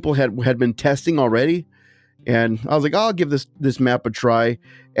 some people had been testing already, and I was like, I'll give this map a try.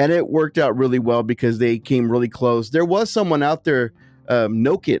 And it worked out really well because they came really close. There was someone out there,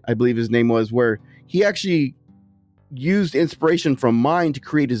 Nokit, I believe his name was, where he actually used inspiration from mine to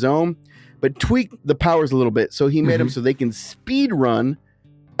create his own, but tweaked the powers a little bit. So he made them so they can speed run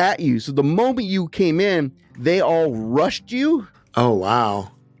at you. So the moment you came in, they all rushed you. Oh,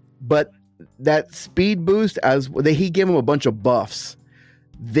 wow. But that speed boost, he gave them a bunch of buffs.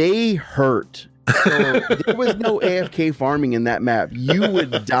 They hurt. So there was no AFK farming in that map. You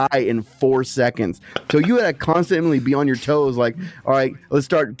would die in 4 seconds. So you had to constantly be on your toes, like, all right, let's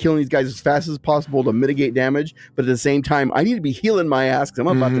start killing these guys as fast as possible to mitigate damage. But at the same time, I need to be healing my ass because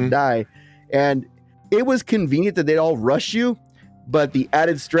I'm about to die. And it was convenient that they'd all rush you, but the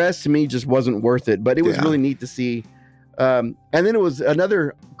added stress to me just wasn't worth it. But it was really neat to see. And then it was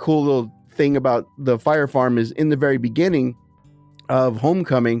another cool little thing about the fire farm is in the very beginning of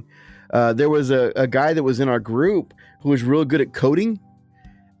Homecoming, there was a guy that was in our group who was real good at coding,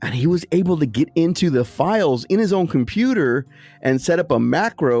 and he was able to get into the files in his own computer and set up a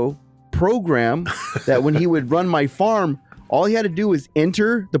macro program that when he would run my farm, all he had to do was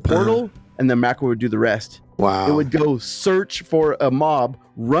enter the portal and the macro would do the rest. Wow. It would go search for a mob,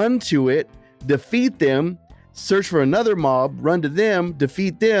 run to it, defeat them, search for another mob, run to them,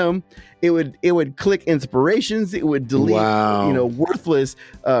 defeat them. It would click inspirations. It would delete, worthless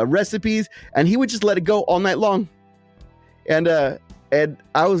recipes, and he would just let it go all night long. And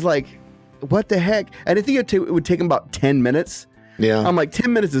I was like, what the heck? And I think it would take him about 10 minutes. Yeah. I'm like,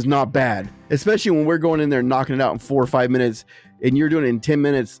 10 minutes is not bad, especially when we're going in there and knocking it out in 4 or 5 minutes, and you're doing it in 10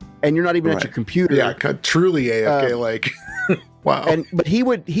 minutes, and you're not even at your computer. Yeah, truly AFK like. Wow. But he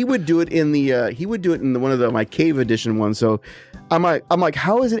would do it in one of my cave edition ones. So I'm like,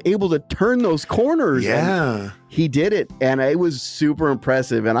 how is it able to turn those corners? Yeah. And he did it, and it was super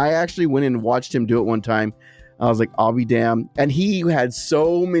impressive. And I actually went in and watched him do it one time. I was like, I'll be damned. And he had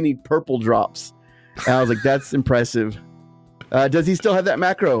so many purple drops. And I was like, that's impressive. Does he still have that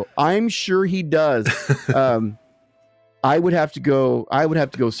macro? I'm sure he does. I would have to go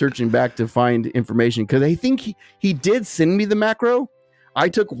searching back to find information, because I think he did send me the macro. I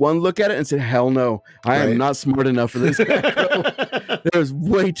took one look at it and said, hell no, I am not smart enough for this macro. There's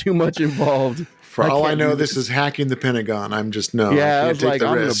way too much involved. For all I know, this is hacking the Pentagon. I'm just I was like,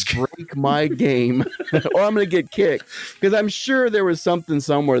 I'm going to break my game or I'm going to get kicked, because I'm sure there was something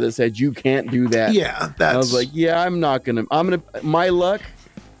somewhere that said you can't do that. Yeah, I was like, yeah, I'm going to my luck.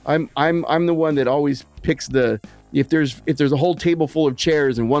 I'm the one that always picks if there's a whole table full of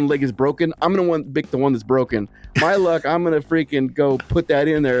chairs and one leg is broken, I'm going to pick the one that's broken. My luck, I'm going to freaking go put that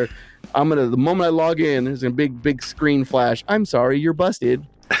in there. The moment I log in, there's a big screen flash. I'm sorry, you're busted.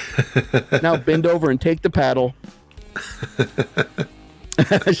 Now bend over and take the paddle.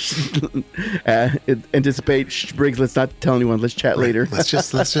 Anticipate, Briggs, let's not tell anyone. Let's chat later. Let's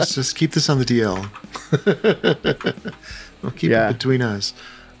just keep this on the DL. We'll keep it between us.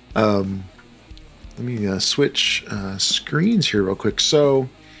 Let me switch screens here real quick. So,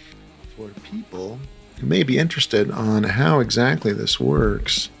 for people who may be interested on how exactly this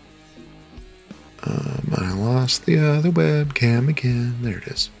works, I lost the other webcam again. There it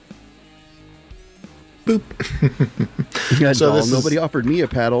is. Boop. Yeah, so doll. Nobody offered me a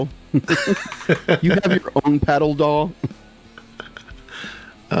paddle. You have your own paddle doll?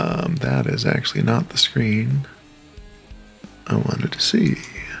 That is actually not the screen I wanted to see.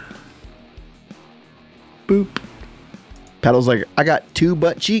 Boop. Paddle's like, I got 2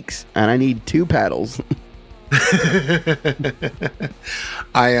 butt cheeks and I need 2 paddles.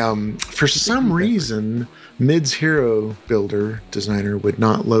 For some reason, Mid's Hero Builder Designer would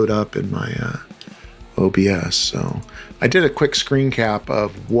not load up in my OBS. So I did a quick screen cap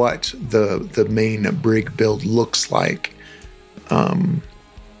of what the main Brig build looks like.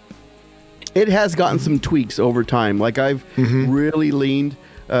 It has gotten some tweaks over time. Like I've really leaned,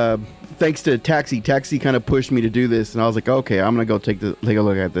 thanks to Taxi. Taxi kind of pushed me to do this, and I was like, okay, I'm gonna go take a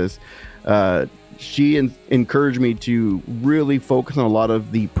look at this. She encouraged me to really focus on a lot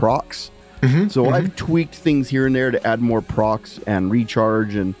of the procs So I've tweaked things here and there to add more procs and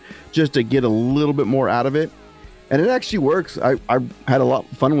recharge and just to get a little bit more out of it. And it actually works. I had a lot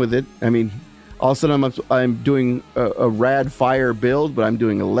of fun with it. I mean, all of a sudden I'm doing a rad fire build, but I'm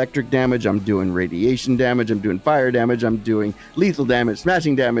doing electric damage, I'm doing radiation damage, I'm doing fire damage, I'm doing lethal damage,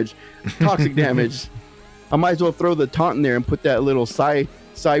 smashing damage, toxic damage. I might as well throw the taunt in there and put that little side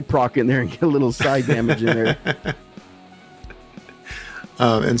proc in there and get a little side damage in there.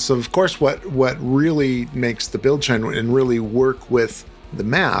 And so, of course, what really makes the build shine and really work with the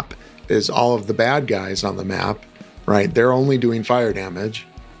map is all of the bad guys on the map, right? They're only doing fire damage.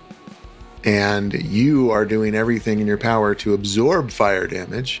 And you are doing everything in your power to absorb fire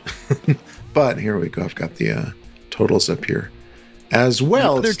damage. But here we go. I've got the totals up here as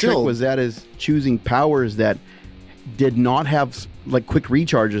well. The other trick was that is choosing powers that did not have like quick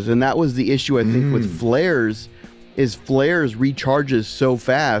recharges. And that was the issue, I think, with flares. Is flares recharges so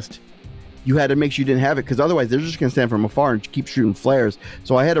fast, you had to make sure you didn't have it, because otherwise they're just going to stand from afar and keep shooting flares.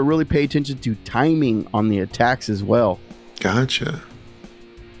 So I had to really pay attention to timing on the attacks as well. Gotcha.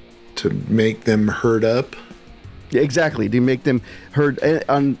 To make them herd up. Exactly, to make them herd.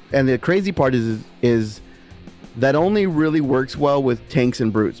 And the crazy part is that only really works well with tanks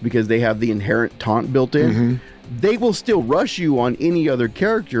and brutes, because they have the inherent taunt built in. They will still rush you on any other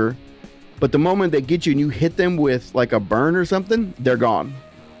character, but the moment they get you and you hit them with like a burn or something, they're gone.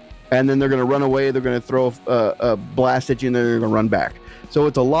 And then they're going to run away. They're going to throw a blast at you, and then they're going to run back. So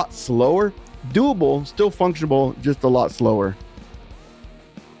it's a lot slower. Doable, still functionable, just a lot slower.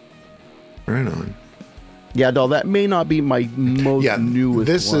 Right on. Yeah, doll, that may not be my most newest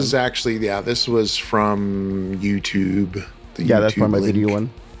this one. Is actually, this was from YouTube. That's probably my video one.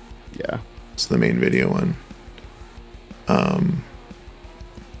 Yeah. It's the main video one.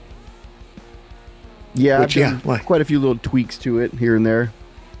 Yeah, I've done quite a few little tweaks to it here and there.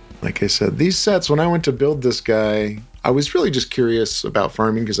 Like I said, these sets, when I went to build this guy, I was really just curious about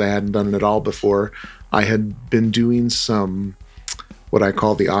farming because I hadn't done it at all before. I had been doing some, what I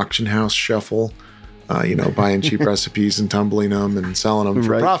call the auction house shuffle, buying cheap recipes and tumbling them and selling them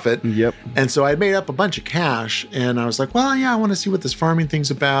for profit. Yep. And so I made up a bunch of cash, and I was like, well, yeah, I want to see what this farming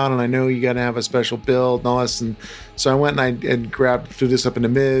thing's about, and I know you got to have a special build and all this. And so I went and I threw this up into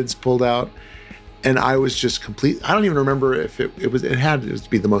mids, pulled out. And I was just I don't even remember if it had to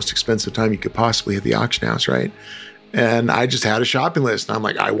be the most expensive time you could possibly hit the auction house, right? And I just had a shopping list, and I'm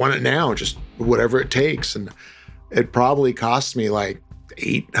like, I want it now, just whatever it takes. And it probably cost me like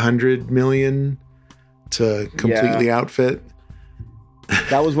 800 million to completely outfit.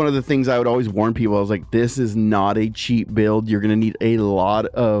 That was one of the things I would always warn people. I was like, this is not a cheap build. You're going to need a lot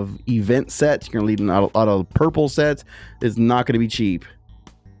of event sets. You're going to need a lot of purple sets. It's not going to be cheap.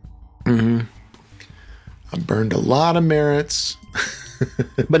 I burned a lot of merits.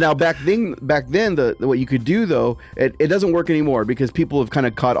 But now back then, what you could do though, it doesn't work anymore because people have kind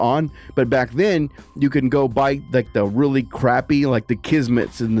of caught on. But back then, you can go buy like the really crappy, like the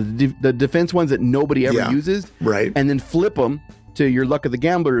Kismets and the defense ones that nobody ever uses, right? And then flip them to your Luck of the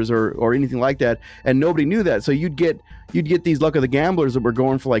Gamblers or anything like that, and nobody knew that. So you'd get these Luck of the Gamblers that were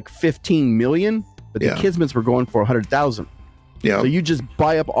going for like 15 million, but the Kismets were going for 100,000. Yeah. So you just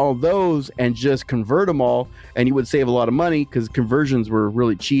buy up all those and just convert them all, and you would save a lot of money because conversions were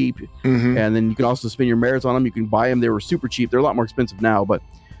really cheap. And then you can also spend your merits on them. You can buy them; they were super cheap. They're a lot more expensive now, but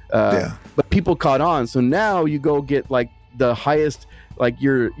people caught on. So now you go get like the highest, like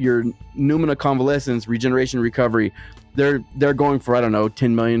your Numina Convalescence, Regeneration, Recovery. They're going for, I don't know,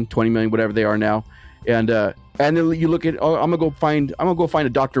 10 million, 20 million, whatever they are now. And then you look at, I'm gonna go find a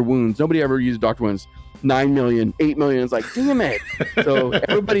Dr. Wounds. Nobody ever used Dr. Wounds. 9 million, 8 million. It's like, damn it. So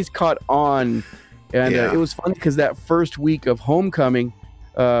everybody's caught on. And it was fun because that first week of Homecoming,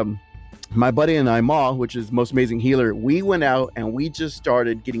 my buddy and I, Ma, which is Most Amazing Healer, we went out and we just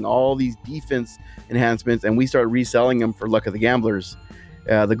started getting all these defense enhancements, and we started reselling them for Luck of the Gamblers,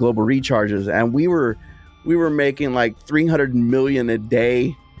 the global recharges. And we were making like 300 million a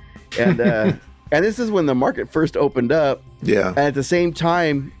day. And and this is when the market first opened up. Yeah. And at the same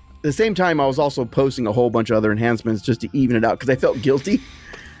time, I was also posting a whole bunch of other enhancements just to even it out because I felt guilty.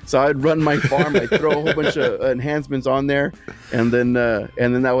 So I'd run my farm, I'd throw a whole bunch of enhancements on there, and then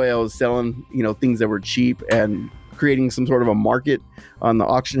that way I was selling, things that were cheap and creating some sort of a market on the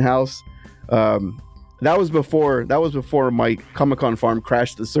auction house. That was before my Comic-Con farm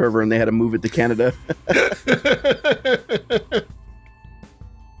crashed the server and they had to move it to Canada.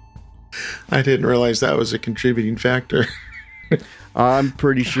 I didn't realize that was a contributing factor. I'm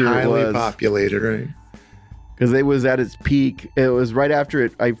pretty sure it was. Highly populated, right? Because it was at its peak. It was right after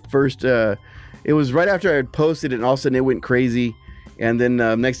it. It was right after I had posted it, and all of a sudden it went crazy. And then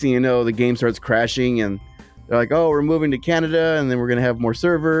next thing you know, the game starts crashing, and they're like, "Oh, we're moving to Canada, and then we're gonna have more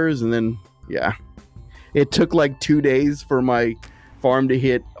servers." And then, yeah, it took like 2 days for my farm to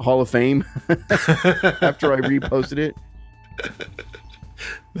hit Hall of Fame after I reposted it.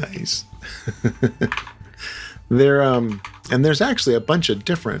 Nice. And there's actually a bunch of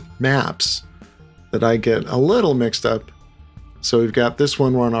different maps that I get a little mixed up. So we've got this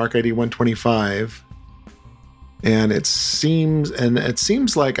one, we're on ArcID 125. And it seems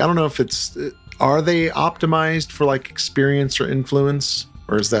like, I don't know if are they optimized for like experience or influence?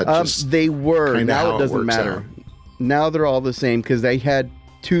 Or is that just they were. Now it doesn't matter. Out? Now they're all the same because they had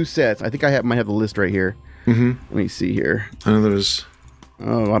 2 sets. I think might have the list right here. Mm-hmm. Let me see here. I know there's...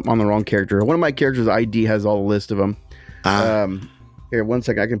 Oh, I'm on the wrong character. One of my characters' ID has all the list of them. Here, 1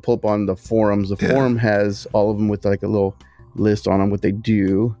 second. I can pull up on the forums. The forum has all of them with like a little list on them, what they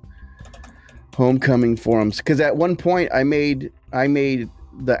do. Homecoming forums. Because at one point, I made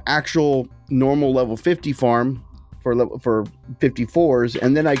the actual normal level 50 farm for 54s,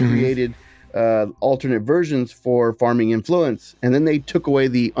 and then I created alternate versions for farming influence, and then they took away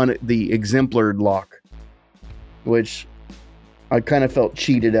the exemplar lock, which I kind of felt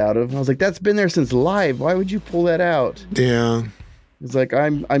cheated out of. I was like, that's been there since live. Why would you pull that out? Yeah. It's like,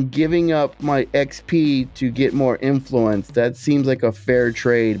 I'm giving up my XP to get more influence. That seems like a fair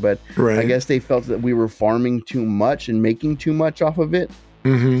trade, but right. I guess they felt that we were farming too much and making too much off of it.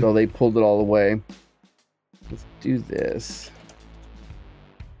 Mm-hmm. So they pulled it all away. Let's do this.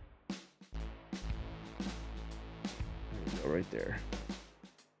 There we go, right there.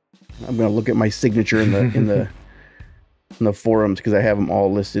 I'm going to look at my signature in the forums because I have them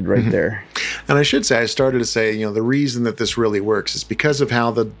all listed right there. And I should say, I started to say, the reason that this really works is because of how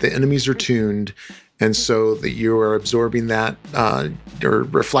the enemies are tuned, and so that you are absorbing that, or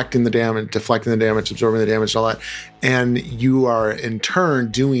reflecting the damage, deflecting the damage, absorbing the damage, all that, and you are in turn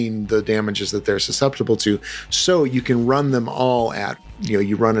doing the damages that they're susceptible to. So you can run them all at,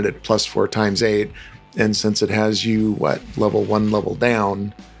 you run it at +4 × 8, and since it has you level 1 level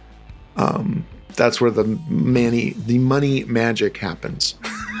down, that's where the money magic happens.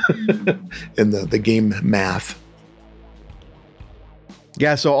 In the game math.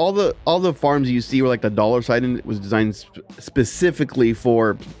 Yeah, so all the farms you see were like the dollar sign was designed specifically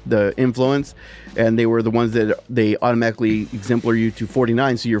for the influence, and they were the ones that they automatically exemplar you to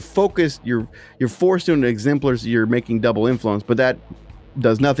 49. So you're focused, you're forced into exemplars, you're making double influence, but that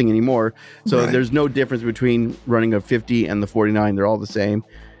does nothing anymore. So right. There's no difference between running a 50 and the 49. They're all the same.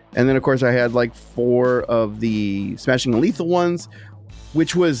 And then of course I had like 4 of the smashing and lethal ones,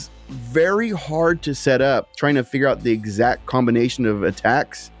 which was very hard to set up, trying to figure out the exact combination of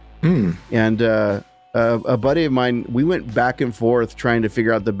attacks. And a buddy of mine, we went back and forth trying to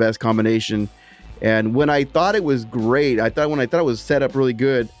figure out the best combination. And when I thought it was great, when I thought it was set up really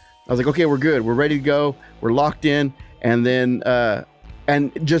good, I was like, okay, we're good. We're ready to go. We're locked in. And then,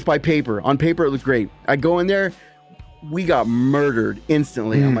 and just on paper, it looked great. I go in there, we got murdered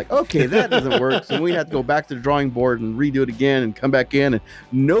instantly. I'm like, okay, that doesn't work. So we have to go back to the drawing board and redo it again and come back in. And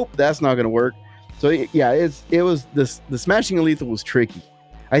nope, that's not going to work. So yeah, it was this. The smashing and lethal was tricky.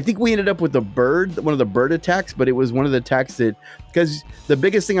 I think we ended up with one of the bird attacks, but it was one of the attacks that, because the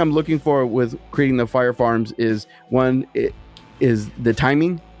biggest thing I'm looking for with creating the fire farms is is the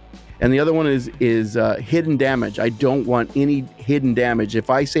timing. And the other one is hidden damage. I don't want any hidden damage.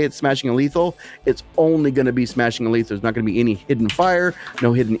 If I say it's smashing and lethal, it's only going to be smashing and lethal. There's not going to be any hidden fire,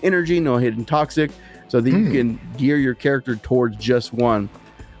 no hidden energy, no hidden toxic, so that you can gear your character towards just one.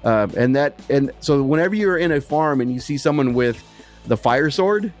 And so whenever you're in a farm and you see someone with the fire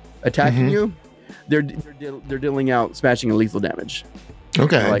sword attacking you, they're dealing out smashing and lethal damage.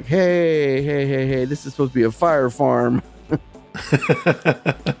 Okay. They're like, hey, this is supposed to be a fire farm.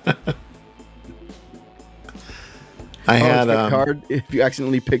 I had a card. If you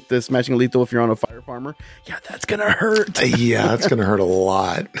accidentally pick the smashing lethal, if you're on a fire farmer, yeah, that's gonna hurt. Yeah, that's gonna hurt a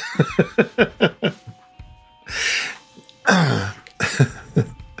lot.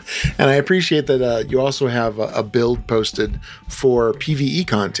 And I appreciate that you also have a build posted for PvE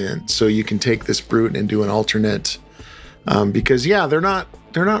content, so you can take this brute and do an alternate. Because they're not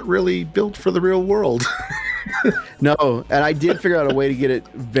really built for the real world. No, and I did figure out a way to get it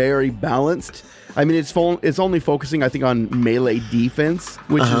very balanced. I mean, it's only focusing, I think, on melee defense,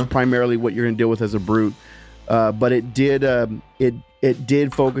 which is primarily what you're going to deal with as a brute. But it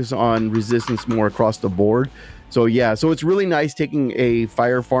did focus on resistance more across the board. So yeah, so it's really nice taking a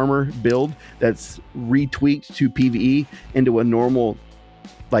fire farmer build that's retweaked to PvE into a normal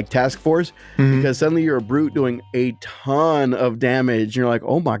like task force, because suddenly you're a brute doing a ton of damage. You're like,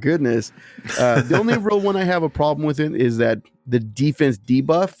 oh my goodness. The only real one I have a problem with it is that the defense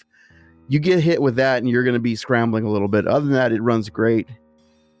debuff, you get hit with that and you're going to be scrambling a little bit. Other than that, it runs great.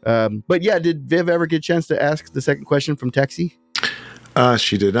 But yeah, did Viv ever get a chance to ask the second question from Texie?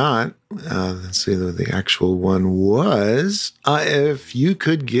 She did not. Let's see what the actual one was. If you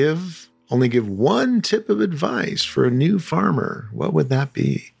could only give one tip of advice for a new farmer, what would that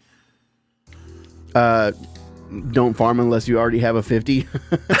be? Don't farm unless you already have a 50.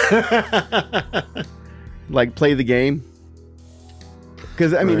 Like, play the game.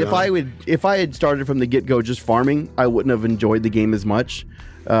 Because I mean, if I had started from the get-go just farming, I wouldn't have enjoyed the game as much.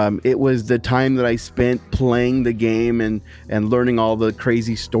 It was the time that I spent playing the game and learning all the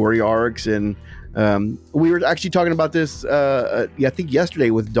crazy story arcs. And we were actually talking about this, I think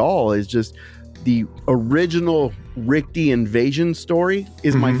yesterday with Doll, is just the original Richte invasion story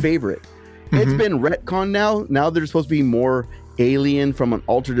is my favorite. It's been retconned now. Now there's supposed to be more alien from an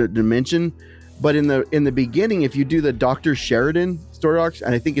alternate dimension. But in the beginning, if you do the Dr. Sheridan story arcs,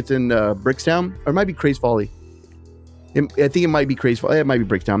 and I think it's in Brickstown, or it might be Craze Folly. I think it might be Craze Folly. It might be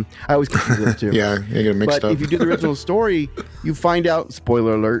Brickstown. I always confuse those two. Yeah, you get mixed up. But if you do the original story, you find out,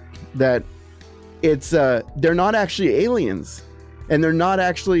 spoiler alert, that it's they're not actually aliens, and they're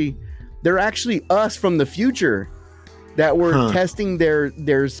actually us from the future that were testing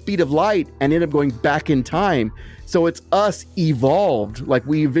their speed of light and end up going back in time. So it's us evolved, like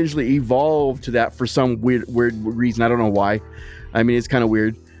we eventually evolved to that for some weird reason. I don't know why. I mean, it's kind of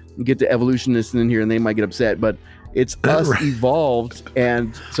weird. You get the evolutionists in here and they might get upset, but it's us evolved.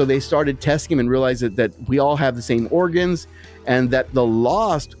 And so they started testing him and realized that we all have the same organs, and that the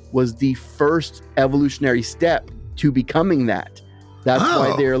Lost was the first evolutionary step to becoming that. That's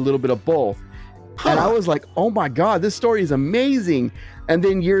why they're a little bit of both. And I was like, oh my God, this story is amazing. And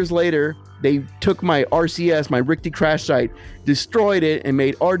then years later, they took my RCS, my Richte crash site, destroyed it, and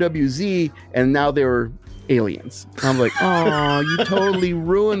made RWZ, and now they were aliens. I'm like, oh, you totally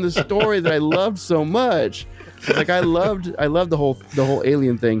ruined the story that I loved so much. Like, I loved the whole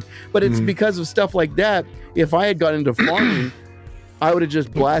alien thing. But it's because of stuff like that. If I had gotten into farming, I would have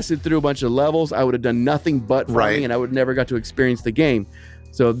just blasted through a bunch of levels. I would have done nothing but farming, and I would never got to experience the game.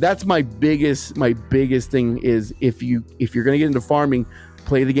 So that's my biggest thing is if you're going to get into farming,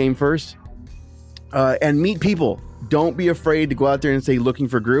 play the game first. And meet people. Don't be afraid to go out there and say looking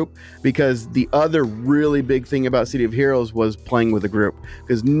for group, because the other really big thing about City of Heroes was playing with a group,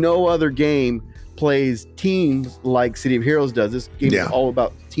 because no other game plays teams like City of Heroes does. This game is all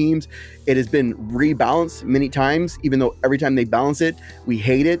about teams. It has been rebalanced many times, even though every time they balance it, we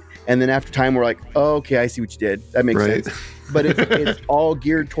hate it. And then after time, we're like, oh, okay, I see what you did. That makes sense. But it's all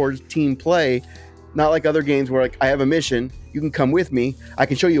geared towards team play. Not like other games where, like, I have a mission, you can come with me, I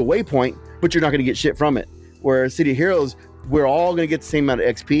can show you a waypoint, but you're not going to get shit from it. Where City of Heroes, we're all going to get the same amount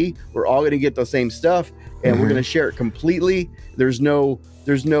of XP, we're all going to get the same stuff, and we're going to share it completely. There's no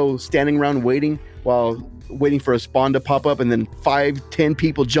standing around waiting for a spawn to pop up, and then 5-10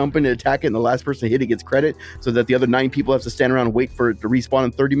 people jump in to attack it, and the last person to hit it gets credit, so that the other 9 people have to stand around and wait for it to respawn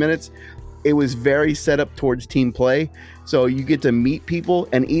in 30 minutes. It was very set up towards team play, so you get to meet people.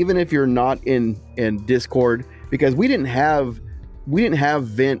 And even if you're not in Discord, because we didn't have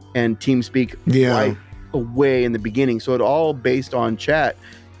Vent and TeamSpeak right away in the beginning, so it all based on chat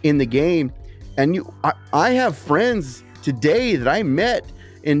in the game. And I have friends today that I met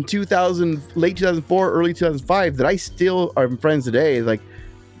in late 2004, early 2005 that I still are friends today. Like,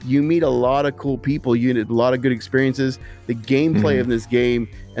 you meet a lot of cool people, you get a lot of good experiences. The gameplay of this game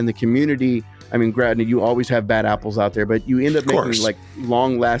and the community, I mean, granted, you always have bad apples out there, but you end up making like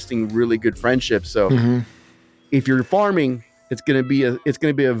long-lasting, really good friendships. So if you're farming, it's gonna be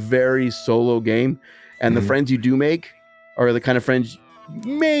a very solo game, and the friends you do make are the kind of friends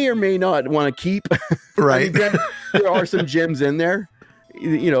you may or may not want to keep. Right. I mean, there are some gems in there,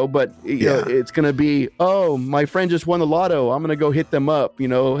 but it's gonna be, oh, my friend just won the lotto, I'm gonna go hit them up.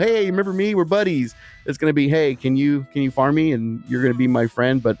 Hey, remember me? We're buddies. It's gonna be, hey, can you farm me? And you're gonna be my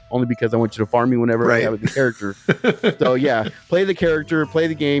friend, but only because I want you to farm me whenever I have the character. So yeah, play the character, play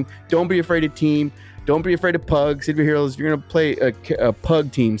the game. Don't be afraid of team. Don't be afraid of Pug. City of Heroes, if you're gonna play a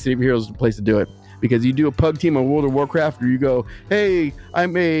Pug team, City of Heroes is the place to do it. Because you do a Pug team on World of Warcraft, or you go, hey,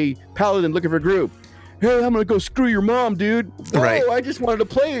 I'm a paladin looking for a group. Hey, I'm gonna go screw your mom, dude. Whoa, I just wanted to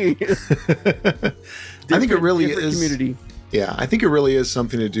play. I think it really is community. Yeah, I think it really is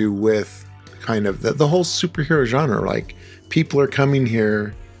something to do with kind of the whole superhero genre. Like, people are coming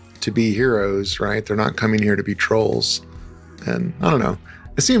here to be heroes, right? They're not coming here to be trolls. And I don't know.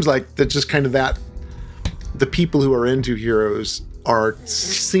 It seems like that just kind of that the people who are into Heroes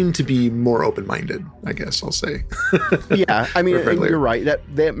seem to be more open-minded, I guess I'll say. Yeah, I mean, you're right.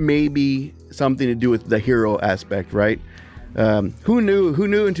 That may be something to do with the hero aspect, right? Who knew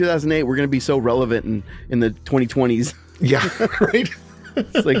in 2008 we're going to be so relevant in the 2020s? Yeah, right.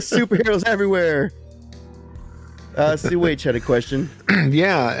 It's like superheroes everywhere. COH had a question.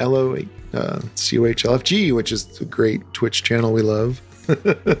 Yeah, COHLFG, which is the great Twitch channel we love.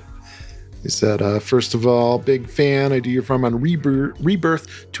 He said, first of all, big fan. I do your farm on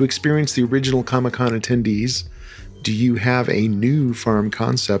Rebirth to experience the original Comic-Con attendees. Do you have a new farm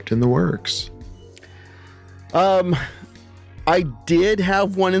concept in the works? I did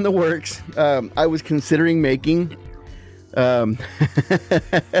have one in the works. I was considering making. It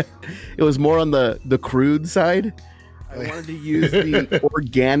was more on the crude side. I wanted to use the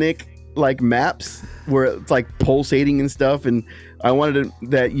organic like maps where it's like pulsating and stuff, and I wanted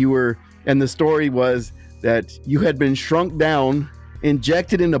that you were. And the story was that you had been shrunk down,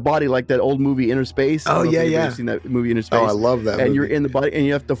 injected in the body like that old movie Inner Space. Oh, yeah, yeah. You've seen that movie Inner Space? Oh, I love that and movie. You're in the body, and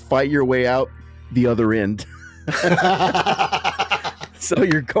you have to fight your way out the other end. So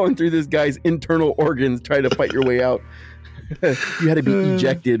you're going through this guy's internal organs trying to fight your way out. You had to be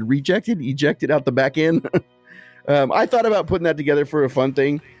ejected out the back end. I thought about putting that together for a fun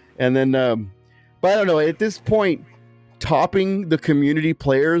thing. And then, but I don't know. At this point, topping the community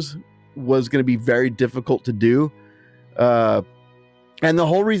players was going to be very difficult to do. And the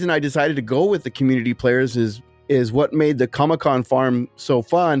whole reason I decided to go with the community players is what made the Comic-Con farm so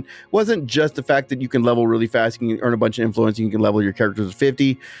fun. Wasn't just the fact that you can level really fast, you can earn a bunch of influence, you can level your characters to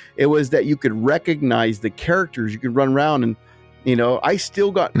 50. It was that you could recognize the characters. You could run around and, I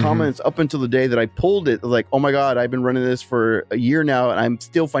still got comments up until the day that I pulled it. Like, oh my God, I've been running this for a year now and I'm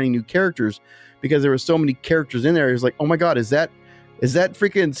still finding new characters because there were so many characters in there. It was like, oh my God, is that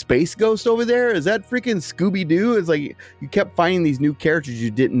freaking Space Ghost over there? Is that freaking Scooby-Doo? It's like you kept finding these new characters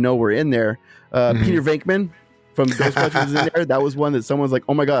you didn't know were in there. Peter Venkman from Ghostbusters was in there. That was one that someone's like,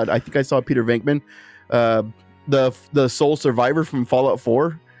 oh my God, I think I saw Peter Venkman. The Soul Survivor from Fallout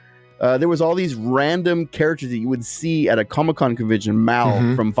 4. There was all these random characters that you would see at a Comic-Con convention.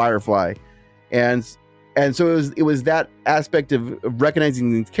 Mal from Firefly. And so it was that aspect of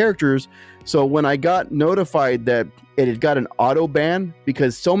recognizing these characters. So when I got notified that it had got an auto ban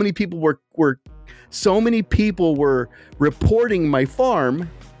because so many people were reporting my farm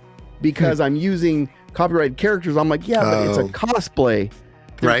because I'm using copyrighted characters, I'm like, yeah, but it's a cosplay.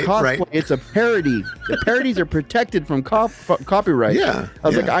 Right. It's a parody. The parodies are protected from copyright. Yeah. I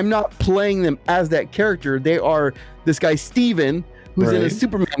was like, I'm not playing them as that character. They are this guy Steven, who's in a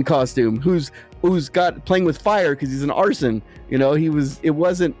Superman costume, who's got playing with fire because he's an arson. It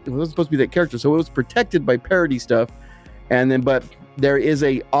wasn't supposed to be that character, so it was protected by parody stuff. But there is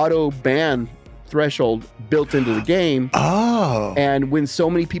a auto ban threshold built into the game. Oh. And when so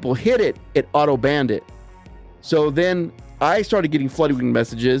many people hit it, it auto banned it. So then I started getting flooded with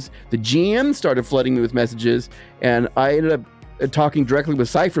messages. The GM started flooding me with messages, and I ended up talking directly with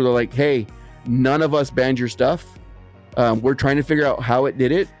Cypher. They're like, "Hey, none of us banned your stuff. We're trying to figure out how it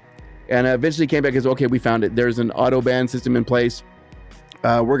did it." And eventually came back and said, "Okay, we found it. There's an auto ban system in place.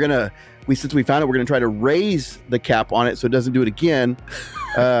 Since we found it, we're gonna try to raise the cap on it so it doesn't do it again."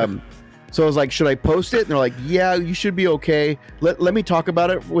 So I was like, "Should I post it?" And they're like, "Yeah, you should be okay. Let me talk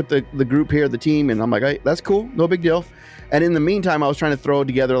about it with the group here, the team." And I'm like, "Hey, that's cool, no big deal." And in the meantime, I was trying to throw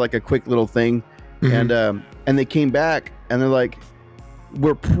together like a quick little thing, and they came back and they're like,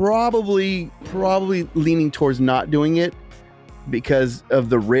 "We're probably leaning towards not doing it because of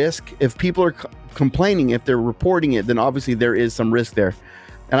the risk. If people are complaining, if they're reporting it, then obviously there is some risk there."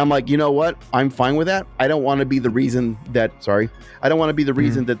 And I'm like, you know what? I'm fine with that. I don't want to be the reason that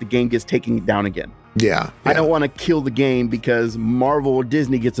the game gets taken down again. Yeah. I don't want to kill the game because Marvel or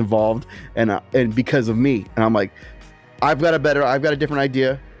Disney gets involved and because of me. And I'm like, I've got a different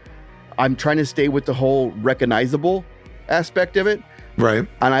idea. I'm trying to stay with the whole recognizable aspect of it. Right.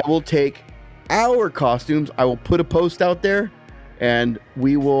 And I will take our costumes. I will put a post out there, and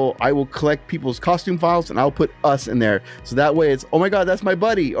I will collect people's costume files, and I'll put us in there. So that way it's, oh my God, that's my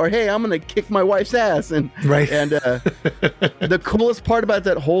buddy. Or, hey, I'm going to kick my wife's ass. And the coolest part about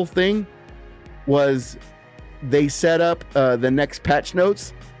that whole thing was they set up the next patch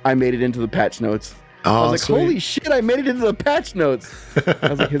notes. I made it into the patch notes. I was like, sweet. Holy shit, I made it into the patch notes. I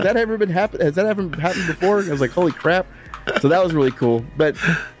was like, has that ever happened before? I was like, holy crap. So that was really cool. But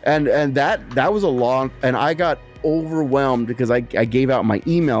and that was a long, and I got overwhelmed because I gave out my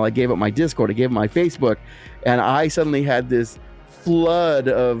email, I gave out my Discord, I gave out my Facebook, and I suddenly had this flood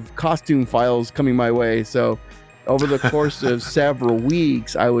of costume files coming my way. So over the course of several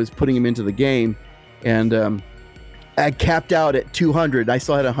weeks, I was putting them into the game. and I capped out at 200. I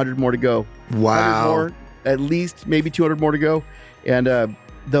still had 100 more to go. Wow. 100 more, at least maybe 200 more to go. And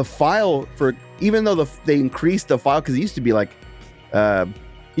the file for, even though they increased the file, because it used to be like, it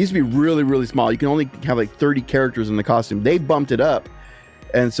used to be really, really small. You can only have like 30 characters in the costume. They bumped it up.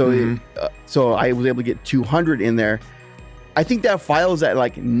 And so, so I was able to get 200 in there. I think that file is at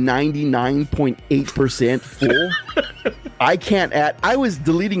like 99.8% full. I can't add. I was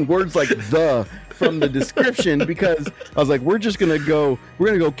deleting words like "the" from the description because I was like, we're gonna go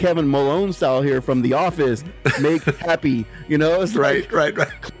Kevin Malone style here from The Office. Make happy, It's right.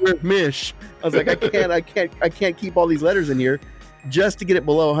 Clear mish. I was like, I can't keep all these letters in here just to get it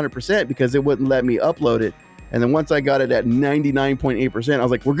below 100% because it wouldn't let me upload it. And then once I got it at 99.8%, I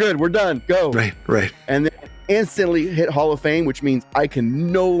was like, we're good, we're done, go. Right. And then instantly hit Hall of Fame, which means I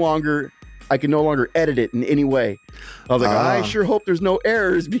can no longer edit it in any way. I was like, I sure hope there's no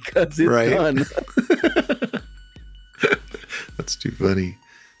errors because it's done. That's too funny.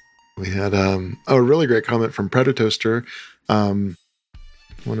 We had a really great comment from Predatoaster. One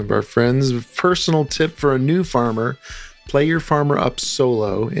of our friends, personal tip for a new farmer: play your farmer up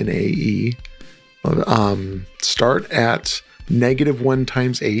solo in AE. Start at -1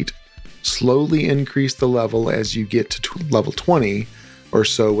 × 8. Slowly increase the level as you get to level 20 or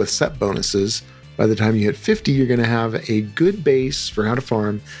so with set bonuses. By the time you hit 50, you're going to have a good base for how to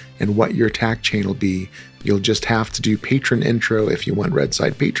farm and what your attack chain will be. You'll just have to do patron intro if you want red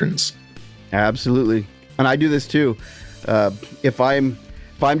side patrons. Absolutely. And I do this too. If I'm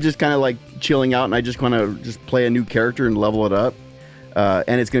just kind of like chilling out and I just want to just play a new character and level it up,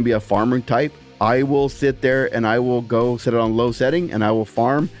 and it's going to be a farmer type, I will sit there and I will go set it on low setting and I will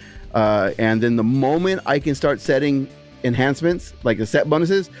farm. And then the moment I can start setting enhancements, like the set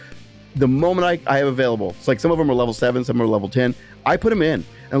bonuses, the moment I have available, it's like some of them are level 7, some are level 10, I put them in.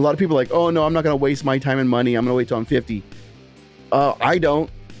 And a lot of people are like, oh no, I'm not going to waste my time and money, I'm going to wait till I'm 50. I don't,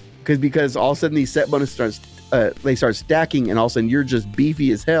 because all of a sudden these set bonuses they start stacking, and all of a sudden you're just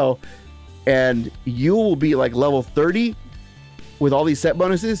beefy as hell, and you will be like level 30 with all these set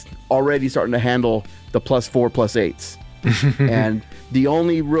bonuses already starting to handle the +4, +8s. And the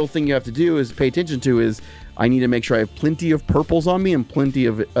only real thing you have to do is pay attention to is I need to make sure I have plenty of purples on me and plenty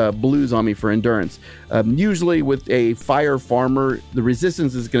of blues on me for endurance. Usually with a fire farmer, the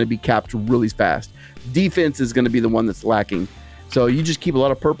resistance is going to be capped really fast. Defense is going to be the one that's lacking. So you just keep a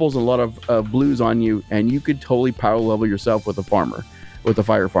lot of purples and a lot of blues on you, and you could totally power level yourself with a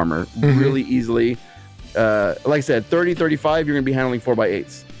fire farmer really easily. Like I said, 30, 35, you're going to be handling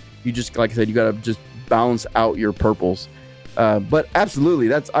 4x8s. You just, like I said, you got to just balance out your purples. But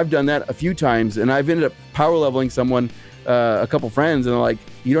absolutely, I've done that a few times, and I've ended up power leveling someone, a couple friends, and they're like,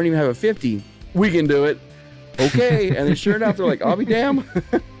 you don't even have a 50. We can do it. Okay. And then sure enough, they're like, I'll be damn.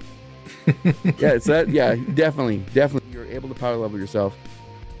 Yeah, it's that. Yeah, definitely. You're able to power level yourself.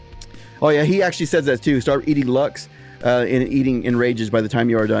 Oh yeah, he actually says that too. Start eating Lux and eating Enrages by the time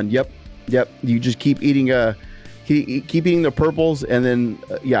you are done. Yep. You just keep eating keep eating the purples, and then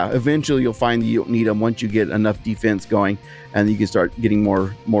eventually you'll find that you don't need them once you get enough defense going, and you can start getting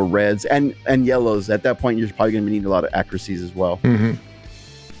more reds and yellows. At that point, you're probably going to need a lot of accuracies as well.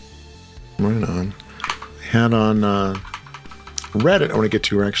 Right on. I had on Reddit, I want to get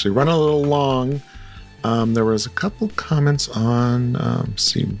to. We're actually running a little long. There was a couple comments on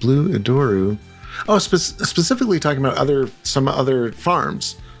Blue Idoru. Oh, specifically talking about some other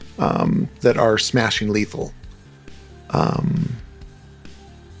farms that are smashing lethal.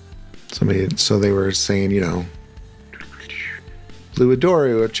 So they were saying, Blue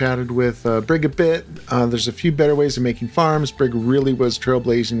Idoru, I've chatted with Brig a bit. There's a few better ways of making farms. Brig really was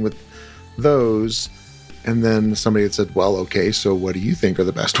trailblazing with those. And then somebody had said, well, okay, so what do you think are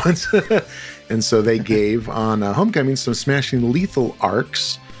the best ones? And so they gave on Homecoming some smashing lethal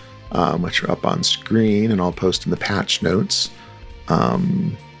arcs, which are up on screen, and I'll post in the patch notes. I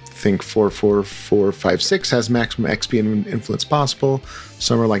think 44456 has maximum XP and influence possible.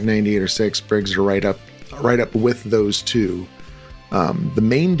 Some are like 98 or 6. Briggs are right up with those two. The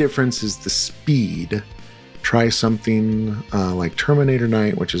main difference is the speed. Try something like Terminator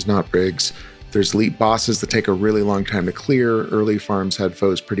Knight, which is not Briggs. There's elite bosses that take a really long time to clear. Early farms had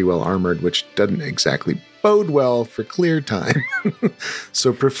foes pretty well armored, which doesn't exactly bode well for clear time.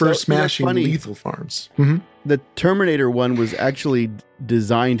 So prefer smashing lethal farms. Mm-hmm. The Terminator one was actually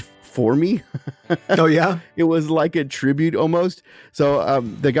designed for me. Oh, yeah? It was like a tribute almost. So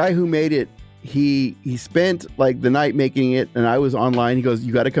the guy who made it, he spent like the night making it, and I was online. He goes,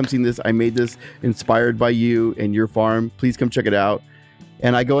 you got to come see this. I made this inspired by you and your farm. Please come check it out.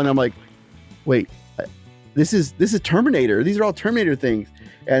 And I go and I'm like, wait, this is Terminator. These are all Terminator things.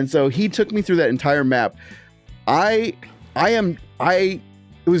 And so he took me through that entire map. It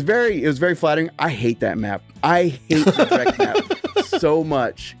was very flattering. I hate that map. I hate the direct map so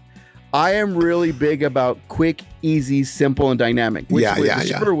much. I am really big about quick, easy, simple, and dynamic.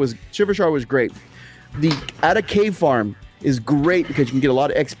 Shiver Shard was great. The At a Cave Farm is great because you can get a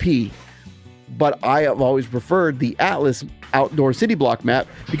lot of XP. But I have always preferred the Atlas outdoor city block map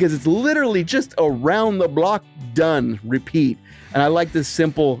because it's literally just around the block, done, repeat. And I like this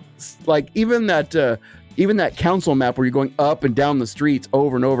simple, like even that council map where you're going up and down the streets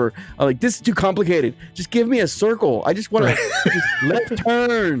over and over. I'm like, this is too complicated. Just give me a circle. I just want to just left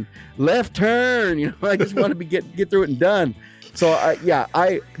turn. You know, I just want to get through it and done. So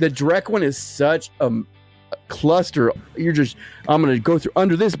the direct one is such a cluster. I'm going to go through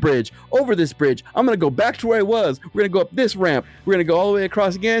under this bridge, over this bridge. I'm going to go back to where I was. We're going to go up this ramp. We're going to go all the way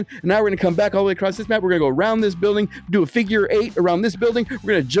across again. And now we're going to come back all the way across this map. We're going to go around this building, do a figure 8 around this building.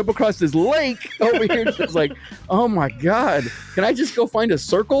 We're going to jump across this lake over here. It's like, oh my God, can I just go find a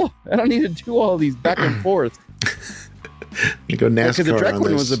circle? I don't need to do all these back and forth. You go NASCAR. Because the direct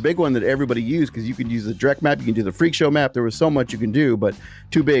one was a big one that everybody used because you could use the direct map. You can do the freak show map. There was so much you can do, but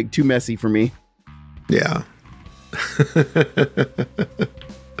too big, too messy for me. Yeah.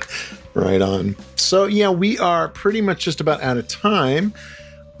 Right on. So yeah, we are pretty much just about out of time.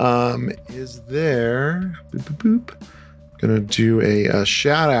 Is there gonna do a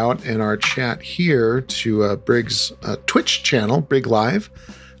shout out in our chat here to Brig's Twitch channel, Brig Live.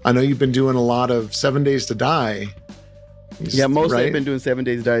 I know you've been doing a lot of 7 Days to Die. Yeah, mostly I've been doing 7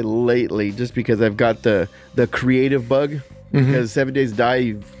 Days to Die lately just because I've got the creative bug. Because 7 Days to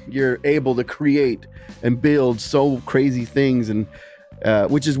Die, you're able to create and build so crazy things, and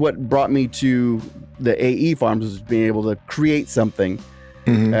which is what brought me to the AE farms, was being able to create something.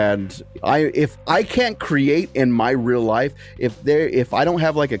 And if I can't create in my real life, if I don't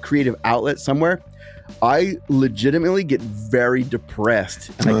have like a creative outlet somewhere, I legitimately get very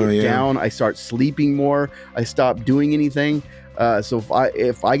depressed, and I get down. I start sleeping more. I stop doing anything. So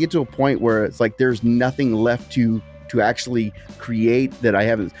if I get to a point where it's like there's nothing left to actually create that I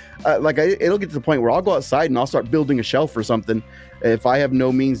haven't, it'll get to the point where I'll go outside and I'll start building a shelf or something. If I have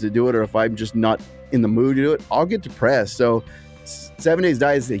no means to do it, or if I'm just not in the mood to do it, I'll get depressed. So 7 Days to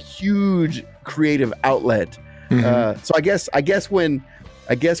Die is a huge creative outlet. So I guess when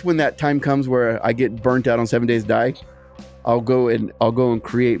that time comes where I get burnt out on 7 Days to Die, I'll go and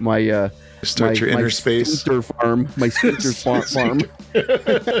create my start your inner space sphincter farm, my sphincter farm.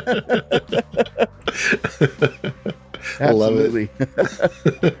 Absolutely.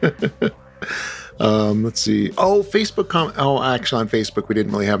 Let's see. Facebook actually on Facebook we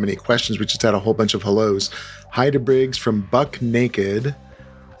didn't really have many questions. We just had a whole bunch of hellos. Hi to Briggs from Buck Naked,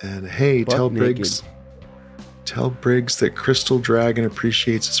 and hey, tell Briggs that Crystal Dragon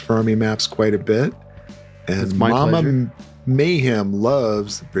appreciates his farming maps quite a bit, and Mama Mayhem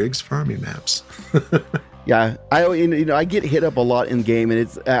loves the Briggs farming maps. Yeah, I get hit up a lot in game,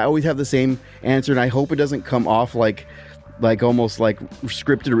 and I always have the same answer, and I hope it doesn't come off like almost like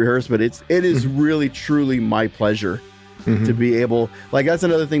scripted, rehearsed, but it is really truly my pleasure to be able, like, that's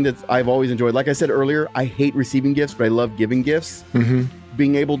another thing that I've always enjoyed. Like I said earlier, I hate receiving gifts, but I love giving gifts.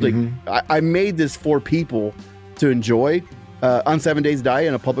 Being able to, I made this for people to enjoy. On 7 Days to Die,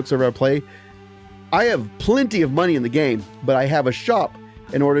 in a public server I play, I have plenty of money in the game, but I have a shop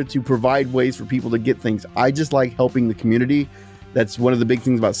in order to provide ways for people to get things. I just like helping the community. That's one of the big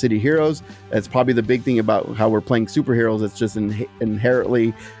things about City Heroes. That's probably the big thing about how we're playing superheroes. It's just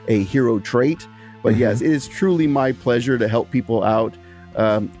inherently a hero trait. But yes, it is truly my pleasure to help people out.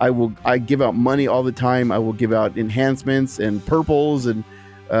 I give out money all the time. I will give out enhancements and purples, and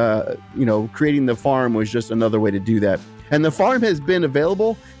creating the farm was just another way to do that. And the farm has been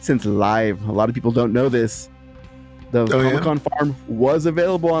available since live. A lot of people don't know this. The Comic-Con farm was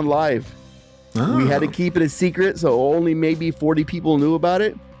available on live. We had to keep it a secret, so only maybe 40 people knew about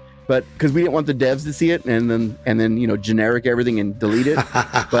it. But because we didn't want the devs to see it, and then generic everything and delete it.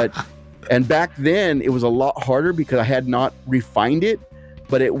 And back then it was a lot harder because I had not refined it.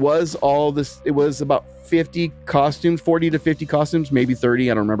 But it was all this. It was about 50 costumes, 40 to 50 costumes, maybe 30.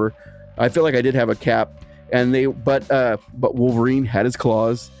 I don't remember. I feel like I did have a cap. But Wolverine had his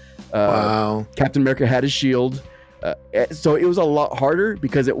claws. Wow. Captain America had his shield. So it was a lot harder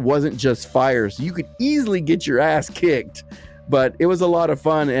because it wasn't just fire. So you could easily get your ass kicked, but it was a lot of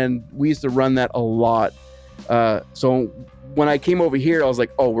fun, and we used to run that a lot. So when I came over here, I was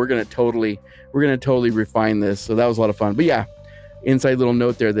like, oh, we're gonna totally refine this. So that was a lot of fun. But yeah, inside little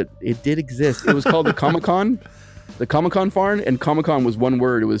note there that it did exist. It was called the Comic-Con, the Comic-Con farm, and Comic-Con was one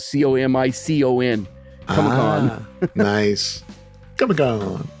word. It was COMICON. Comic-Con. Nice.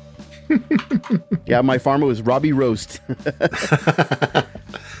 Comic-Con. Yeah, my farmer was Robbie Roast.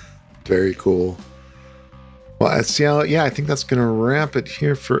 Very cool. Well, I think that's going to wrap it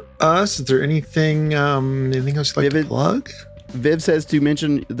here for us. Is there anything else you'd like to plug? Viv says to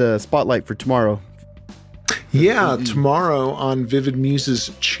mention the spotlight for tomorrow. Yeah, tomorrow on Vivid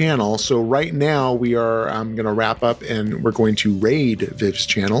Muse's channel. So right now I'm going to wrap up and we're going to raid Viv's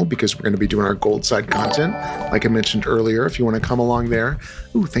channel because we're going to be doing our gold side content. Like I mentioned earlier, if you want to come along there.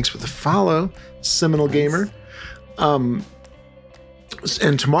 Ooh, thanks for the follow, Seminole Gamer. And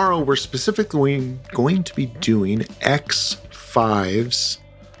tomorrow we're specifically going to be doing X5's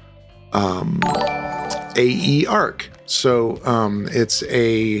AE Arc. So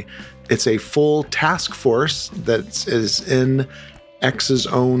it's a full task force that is in X's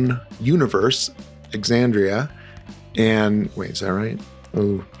own universe, Exandria. And wait, is that right?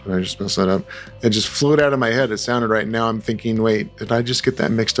 Oh, did I just mess that up? It just flew out of my head. It sounded right. Now I'm thinking, wait, did I just get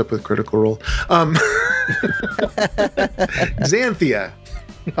that mixed up with Critical Role? Xanthia.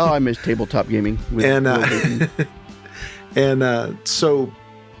 Oh, I missed tabletop gaming. So,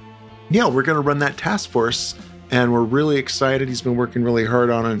 yeah, we're going to run that task force. And we're really excited. He's been working really hard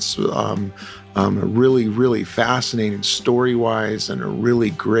on it. It's really, really fascinating story-wise and a really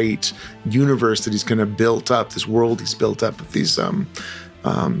great universe that he's going to build up, this world he's built up with these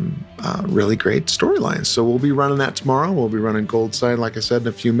really great storylines. So we'll be running that tomorrow. We'll be running Gold Side, like I said, in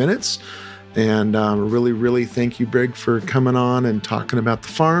a few minutes. And really, really thank you, Brig, for coming on and talking about the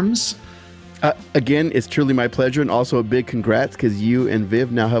farms. Again, it's truly my pleasure, and also a big congrats because you and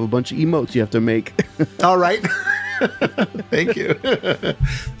Viv now have a bunch of emotes you have to make. All right. Thank you.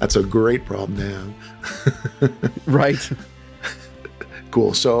 That's a great problem to have. Right.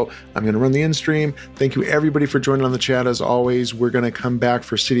 Cool. So I'm going to run the end stream. Thank you, everybody, for joining on the chat. As always, we're going to come back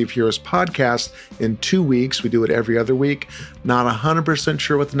for City of Heroes podcast in 2 weeks. We do it every other week. Not 100%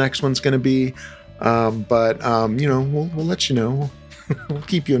 sure what the next one's going to be, but we'll let you know. We'll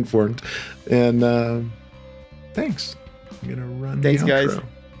keep you informed. And thanks. I'm going to run Thanks, the outro.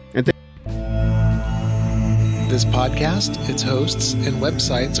 Guys. This podcast, its hosts, and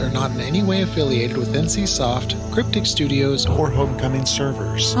websites are not in any way affiliated with NCSoft, Cryptic Studios, or Homecoming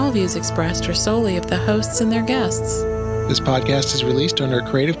servers. All views expressed are solely of the hosts and their guests. This podcast is released under a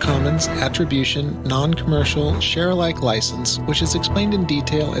Creative Commons Attribution, Non-Commercial, Share-alike license, which is explained in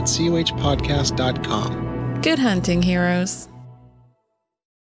detail at cohpodcast.com. Good hunting, heroes.